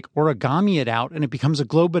kind of like origami it out, and it becomes a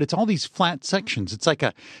globe, but it's all these flat sections. It's like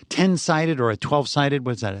a 10-sided or a 12-sided,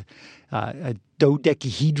 what's that, a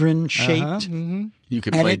dodecahedron shaped. You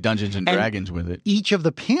could play Dungeons and Dragons with it. Each of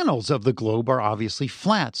the panels of the globe are obviously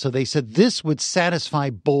flat, so they said this would satisfy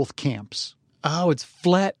both camps. Oh, it's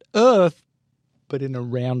flat Earth, but in a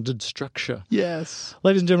rounded structure. Yes.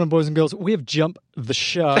 Ladies and gentlemen, boys and girls, we have jumped the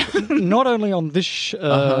shark, not only on this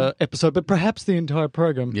episode, but perhaps the entire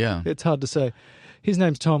program. Yeah. It's hard to say. His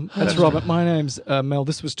name's Tom. That's Robert. My name's Mel.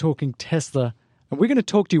 This was Talking Tesla. And we're going to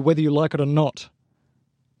talk to you whether you like it or not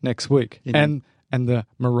next week. And the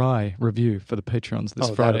Mirai review for the Patreons this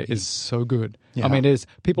Friday is so good. Yeah. I mean, a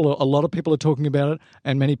lot of people are talking about it,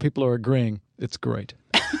 and many people are agreeing. It's great.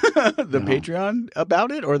 The Patreon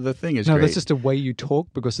about it, or the thing is great? No, that's just a way you talk,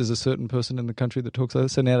 because there's a certain person in the country that talks like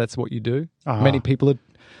this. So now that's what you do. Many people are.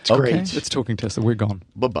 It's great. It's Talking Tesla. We're gone.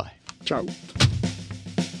 Bye-bye. Ciao.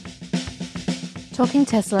 Talking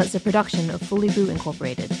Tesla is a production of Fully Boo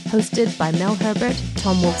Incorporated, hosted by Mel Herbert,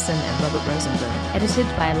 Tom Wolfson, and Robert Rosenblum, edited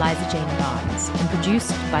by Eliza Jane Barnes, and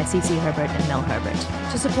produced by CC Herbert and Mel Herbert.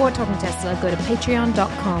 To support Talking Tesla, go to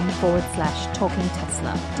patreon.com/Talking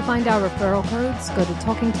Tesla. To find our referral codes, go to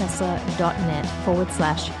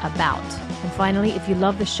talkingtesla.net/about. And finally, if you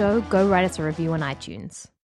love the show, go write us a review on iTunes.